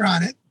pressure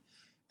on it.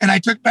 And I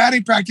took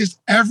batting practice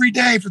every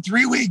day for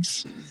 3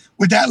 weeks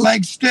with that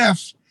leg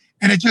stiff.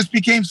 And it just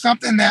became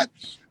something that,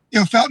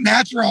 felt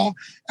natural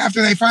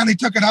after they finally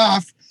took it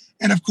off.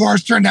 And of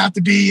course, turned out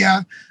to be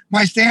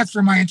my stance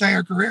for my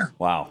entire career.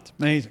 Wow. It's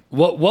amazing.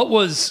 What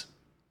was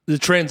the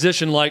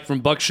transition like from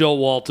Buck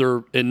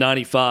Showalter in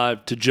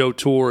 95 to Joe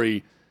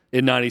Torre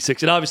in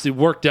 96? It obviously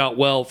worked out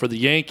well for the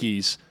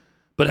Yankees,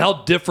 but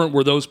how different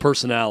were those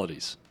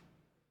personalities?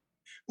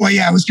 Well,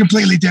 yeah, it was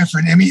completely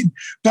different. I mean,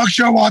 Buck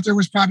Showalter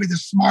was probably the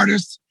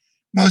smartest,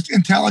 most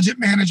intelligent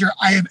manager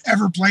I have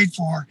ever played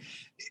for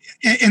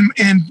in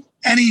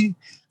any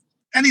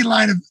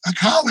line of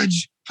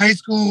college, high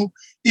school,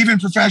 even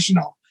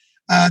professional.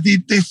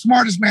 The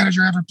smartest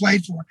manager I ever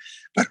played for.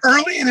 But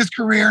early in his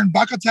career, and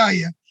Buck will tell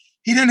you,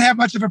 he didn't have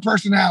much of a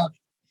personality,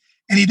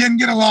 and he didn't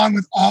get along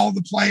with all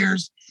the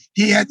players.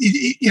 He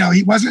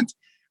wasn't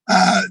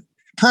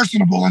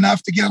personable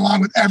enough to get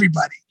along with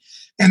everybody.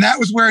 And that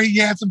was where he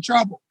had some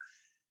trouble.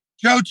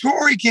 Joe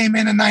Torre came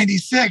in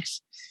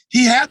 96.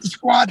 He had the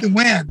squad to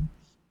win.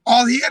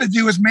 All he had to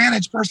do was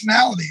manage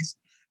personalities.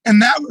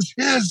 And that was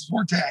his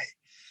forte.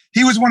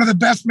 He was one of the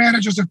best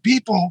managers of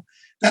people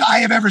that I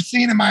have ever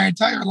seen in my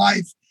entire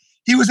life.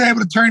 He was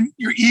able to turn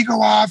your ego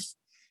off.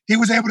 He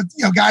was able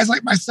to, guys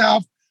like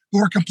myself who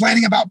were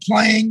complaining about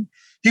playing,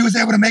 he was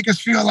able to make us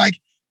feel like,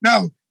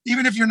 no,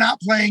 even if you're not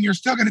playing, you're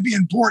still going to be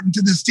important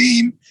to this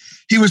team.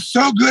 He was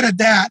so good at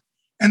that.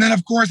 And then,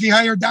 of course, he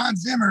hired Don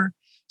Zimmer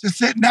to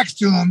sit next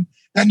to him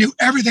that knew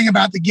everything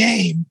about the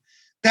game.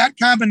 That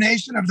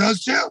combination of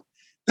those two,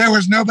 there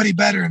was nobody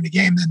better in the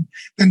game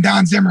than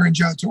Don Zimmer and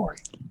Joe Torre.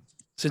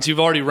 Since you've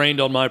already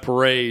rained on my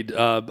parade,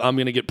 I'm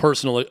going to get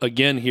personal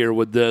again here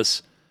with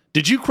this.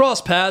 Did you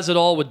cross paths at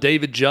all with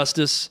David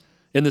Justice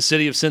in the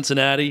city of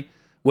Cincinnati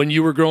when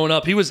you were growing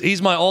up?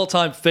 He's my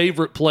all-time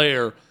favorite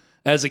player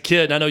as a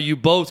kid. And I know you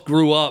both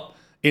grew up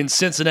in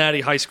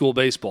Cincinnati high school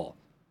baseball.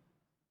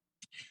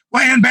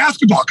 Well, and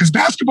basketball, because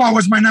basketball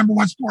was my number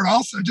one sport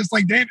also, just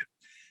like David.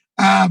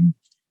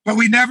 But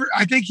we never,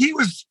 I think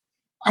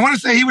I want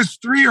to say he was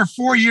 3 or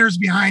 4 years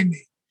behind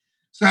me.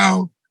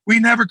 So we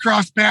never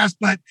crossed paths,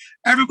 but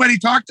everybody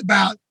talked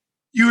about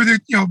you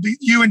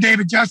and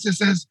David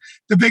Justice as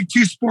the big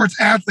two sports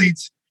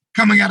athletes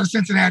coming out of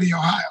Cincinnati,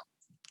 Ohio.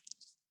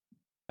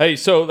 Hey,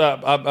 so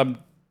I'm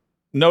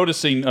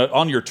noticing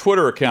on your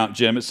Twitter account,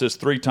 Jim, it says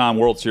 3-time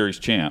World Series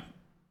champ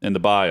in the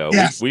bio.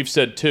 Yes. We've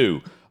said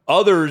 2.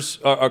 Others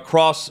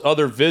across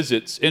other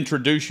visits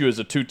introduce you as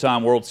a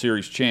 2-time World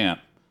Series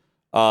champ.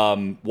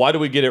 Why do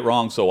we get it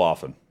wrong so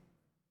often?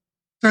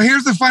 So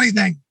here's the funny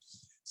thing.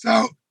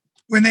 So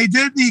when they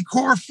did the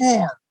Core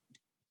 4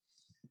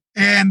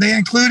 and they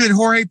included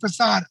Jorge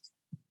Posada,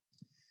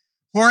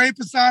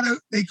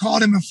 they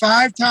called him a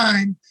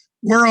 5-time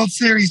World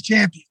Series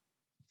champion.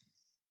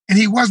 And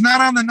he was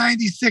not on the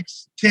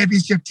 96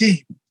 championship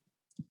team.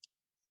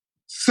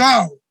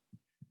 So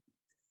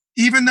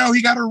even though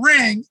he got a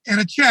ring and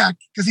a check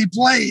because he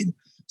played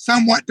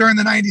somewhat during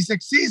the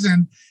 96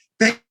 season,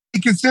 they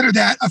considered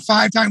that a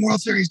 5-time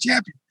World Series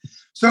champion.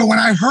 So when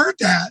I heard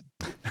that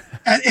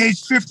at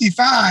age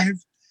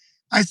 55,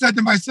 I said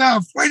to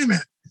myself, wait a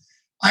minute,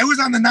 I was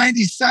on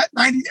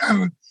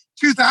the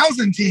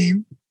 2000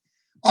 team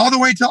all the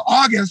way till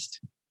August.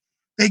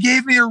 They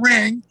gave me a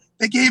ring.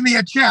 They gave me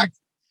a check.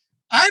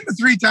 I'm a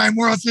 3-time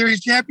World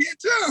Series champion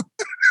too.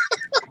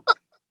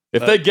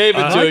 If they gave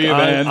it to you,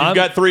 man, you've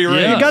got 3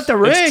 rings. You got the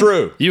ring. It's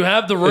true. You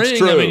have the ring. It's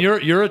true. I mean,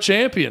 you're a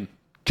champion.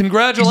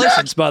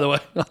 Congratulations, by the way,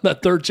 on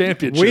that 3rd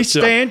championship. We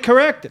stand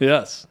corrected.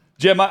 Yes,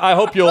 Jim. I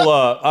hope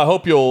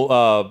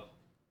you'll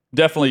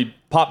definitely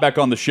pop back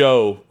on the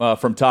show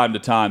from time to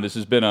time. This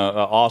has been an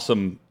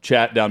awesome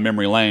chat down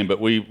memory lane, but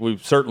we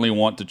certainly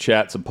want to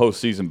chat some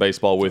postseason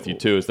baseball with you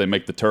too as they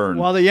make the turn.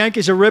 While the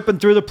Yankees are ripping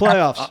through the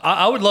playoffs.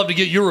 I would love to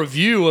get your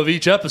review of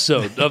each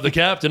episode of The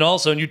Captain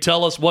also, and you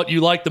tell us what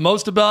you liked the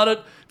most about it.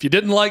 If you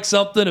didn't like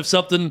something, if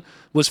something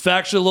was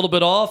factually a little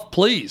bit off,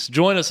 please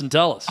join us and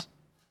tell us.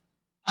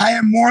 I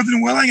am more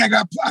than willing.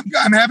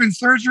 I'm having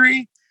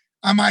surgery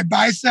on my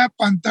bicep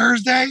on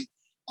Thursday.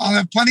 I'll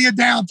have plenty of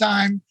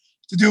downtime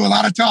to do a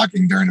lot of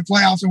talking during the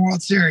playoffs and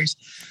World Series.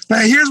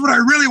 But here's what I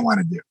really want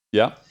to do.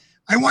 Yeah.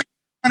 I want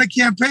on a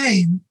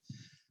campaign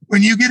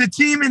when you get a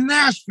team in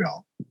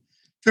Nashville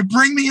to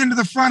bring me into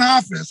the front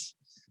office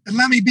and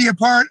let me be a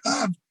part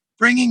of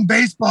bringing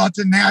baseball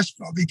to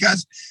Nashville,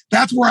 because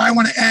that's where I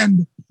want to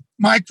end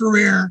my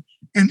career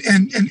and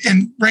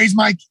raise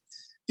my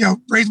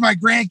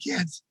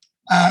grandkids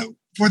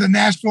for the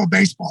Nashville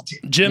baseball team.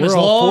 Jim, as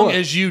long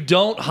as you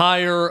don't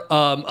hire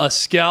a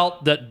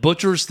scout that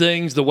butchers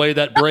things the way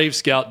that Brave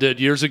scout did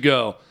years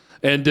ago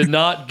and did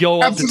not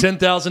go up to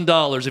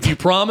 $10,000, if you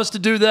promise to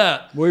do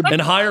that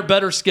and hire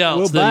better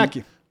scouts,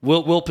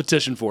 we'll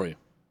petition for you.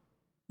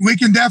 We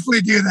can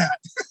definitely do that.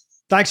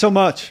 Thanks so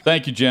much.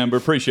 Thank you, Jim. We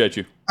appreciate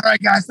you. All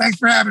right, guys. Thanks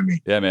for having me.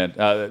 Yeah, man.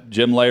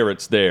 Jim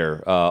Leyritz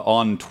there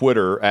on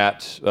Twitter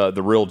at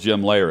the real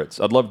Jim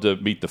Leyritz. I'd love to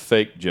meet the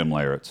fake Jim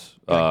Leyritz.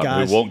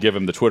 We won't give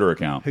him the Twitter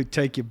account. Who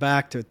take you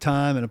back to a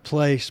time and a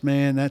place,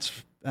 man.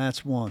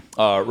 That's one.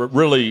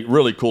 Really,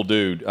 really cool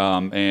dude.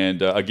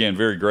 And again,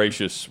 very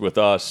gracious with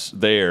us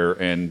there,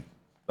 and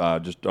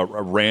just a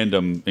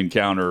random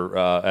encounter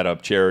at a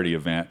charity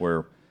event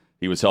where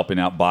he was helping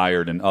out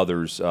Bayard and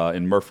others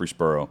in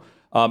Murfreesboro.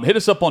 Hit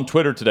us up on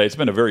Twitter today. It's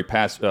been a very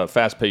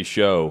fast-paced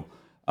show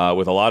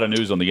with a lot of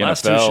news on the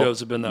Last NFL, 2 shows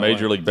have been that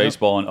Major way. League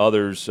Baseball, and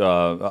others,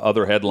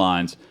 other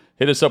headlines.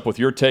 Hit us up with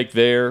your take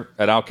there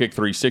at Outkick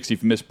 360.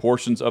 If you missed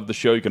portions of the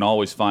show, you can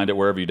always find it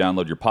wherever you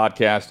download your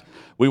podcast.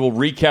 We will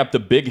recap the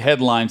big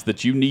headlines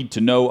that you need to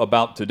know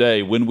about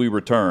today when we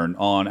return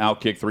on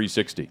Outkick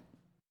 360.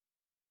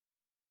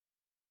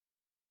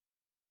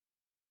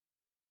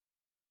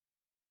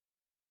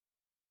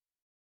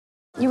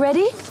 You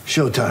ready?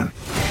 Showtime.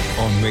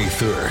 On May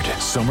 3rd,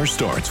 summer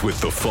starts with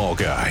The Fall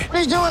Guy.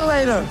 Let's do it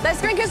later. Let's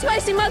drink a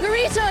spicy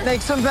margarita.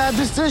 Make some bad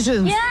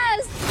decisions.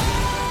 Yes.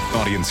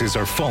 Audiences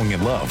are falling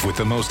in love with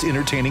the most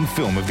entertaining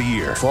film of the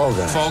year. Fall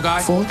Guy. Fall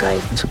Guy? Fall Guy.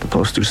 That's what the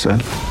poster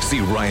said. See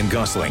Ryan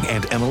Gosling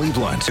and Emily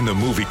Blunt in the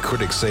movie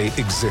critics say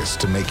exists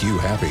to make you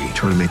happy.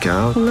 Trying to make it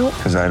out? Nope.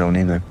 Because I don't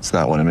either. It's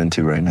not what I'm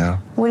into right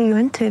now. What are you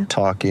into?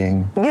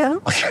 Talking. Yeah.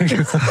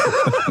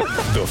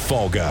 The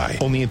Fall Guy.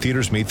 Only in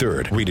theaters May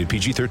 3rd. Rated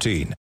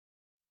PG-13.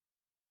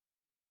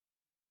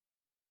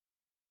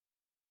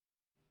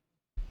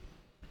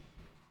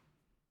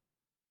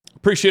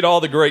 Appreciate all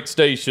the great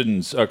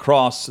stations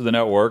across the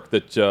network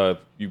that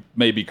you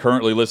may be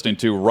currently listening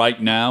to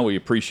right now. We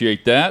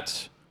appreciate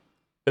that.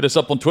 Hit us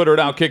up on Twitter at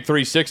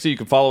Outkick360. You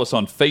can follow us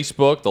on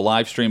Facebook, the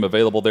live stream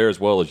available there, as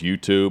well as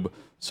YouTube.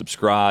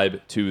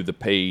 Subscribe to the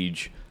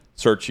page,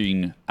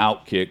 searching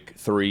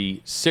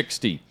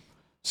Outkick360.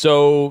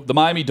 So the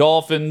Miami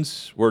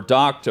Dolphins were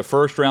docked a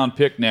first-round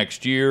pick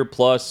next year,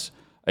 plus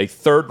a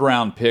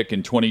third-round pick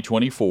in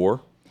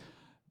 2024.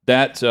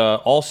 That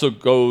also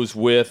goes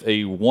with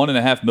a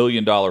 $1.5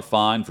 million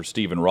fine for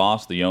Stephen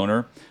Ross, the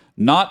owner,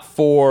 not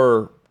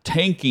for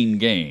tanking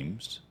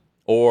games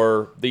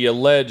or the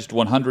alleged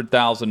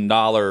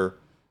 $100,000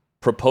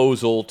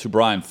 proposal to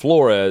Brian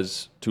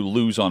Flores to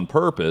lose on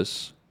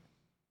purpose.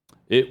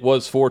 It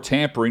was for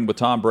tampering with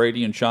Tom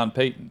Brady and Sean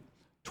Payton.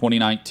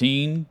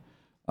 2019,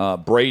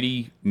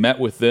 Brady met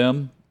with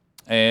them,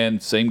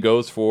 and same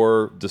goes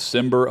for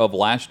December of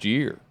last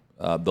year.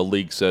 The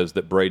league says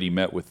that Brady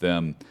met with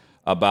them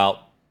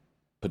about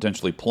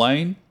potentially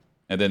playing.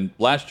 And then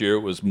last year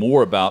it was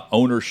more about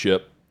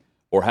ownership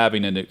or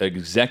having an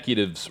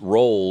executive's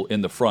role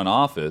in the front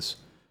office.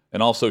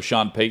 And also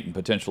Sean Payton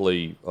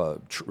potentially,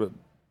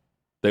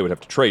 they would have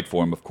to trade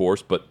for him, of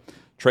course, but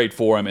trade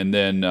for him, and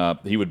then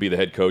he would be the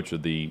head coach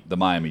of the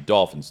Miami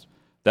Dolphins.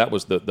 That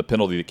was the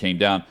penalty that came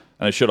down.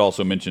 And I should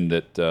also mention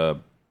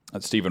that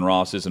Stephen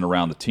Ross isn't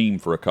around the team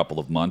for a couple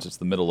of months. It's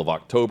the middle of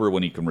October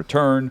when he can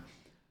return.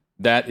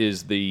 That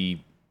is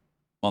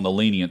on the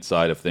lenient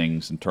side of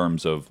things in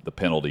terms of the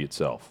penalty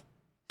itself.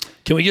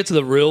 Can we get to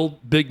the real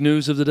big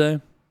news of the day?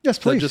 Yes,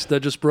 please. That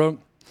just broke.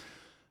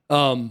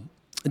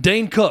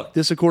 Dane Cook,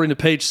 this according to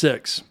Page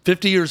Six,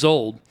 50 years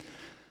old,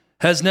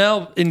 has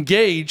now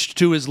engaged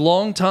to his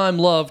longtime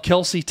love,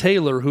 Kelsey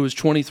Taylor, who is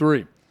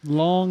 23.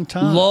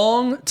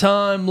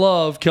 Long-time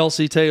love,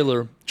 Kelsey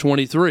Taylor,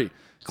 23.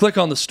 Click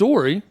on the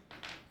story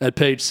at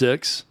Page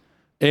Six,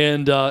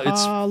 and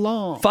it's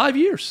 5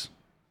 years.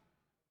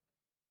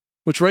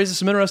 Which raises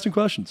some interesting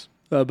questions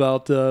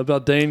about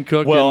Dane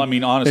Cook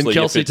and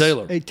Kelsey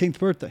Taylor. 18th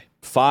birthday.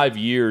 5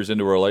 years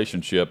into a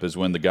relationship is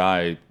when the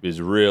guy is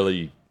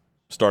really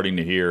starting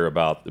to hear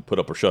about the put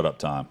up or shut up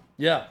time.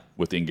 Yeah.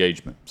 With the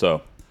engagement.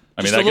 So,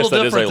 I Just mean, I guess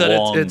that is a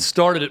long it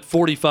started at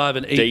 45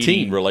 and 18.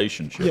 dating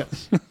relationship.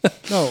 Yes.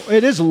 No,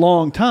 it is a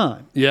long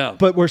time. Yeah.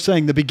 But we're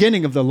saying the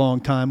beginning of the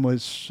long time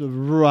was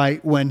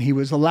right when he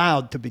was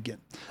allowed to begin.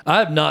 I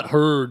have not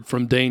heard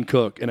from Dane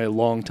Cook in a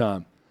long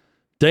time.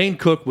 Dane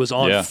Cook was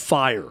on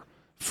fire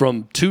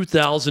from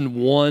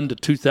 2001 to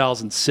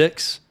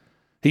 2006.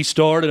 He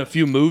starred in a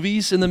few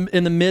movies in the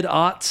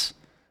mid-aughts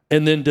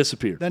and then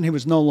disappeared. Then he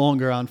was no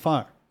longer on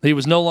fire. He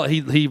was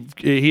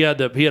he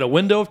had a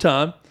window of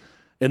time,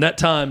 And that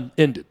time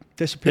ended.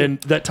 Disappeared.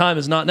 And that time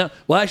is not now.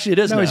 Well, actually, it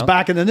is now. Now he's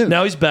back in the news.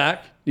 Now he's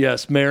back,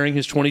 yes, marrying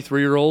his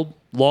 23-year-old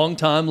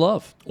longtime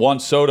love. Juan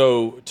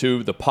Soto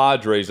to the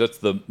Padres. That's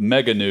the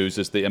mega news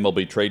as the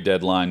MLB trade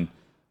deadline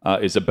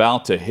is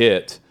about to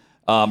hit.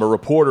 A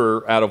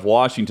reporter out of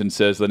Washington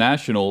says the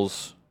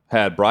Nationals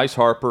had Bryce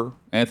Harper,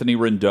 Anthony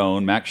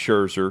Rendon, Max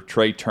Scherzer,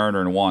 Trey Turner,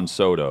 and Juan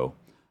Soto,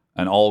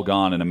 and all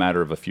gone in a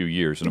matter of a few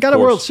years. And got a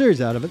World Series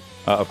out of it.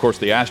 Of course,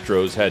 the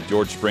Astros had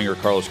George Springer,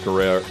 Carlos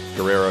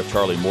Carrera,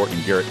 Charlie Morton,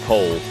 Garrett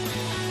Cole.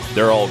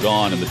 They're all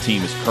gone, and the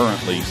team is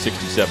currently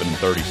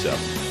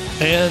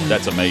 67-37. And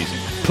that's amazing.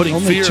 Putting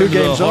only fear 2 into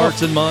games the off.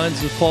 hearts and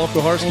minds of Paul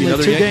Koharski. Only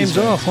another 2 Yankees games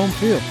fan. off home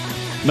field.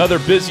 Another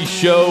busy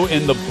show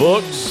in the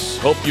books.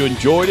 Hope you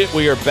enjoyed it.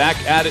 We are back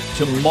at it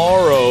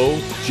tomorrow.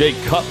 Jay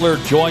Cutler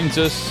joins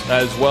us,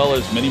 as well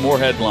as many more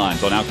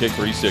headlines on Outkick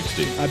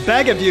 360. I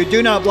beg of you,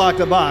 do not block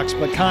the box,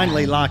 but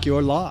kindly lock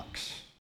your locks.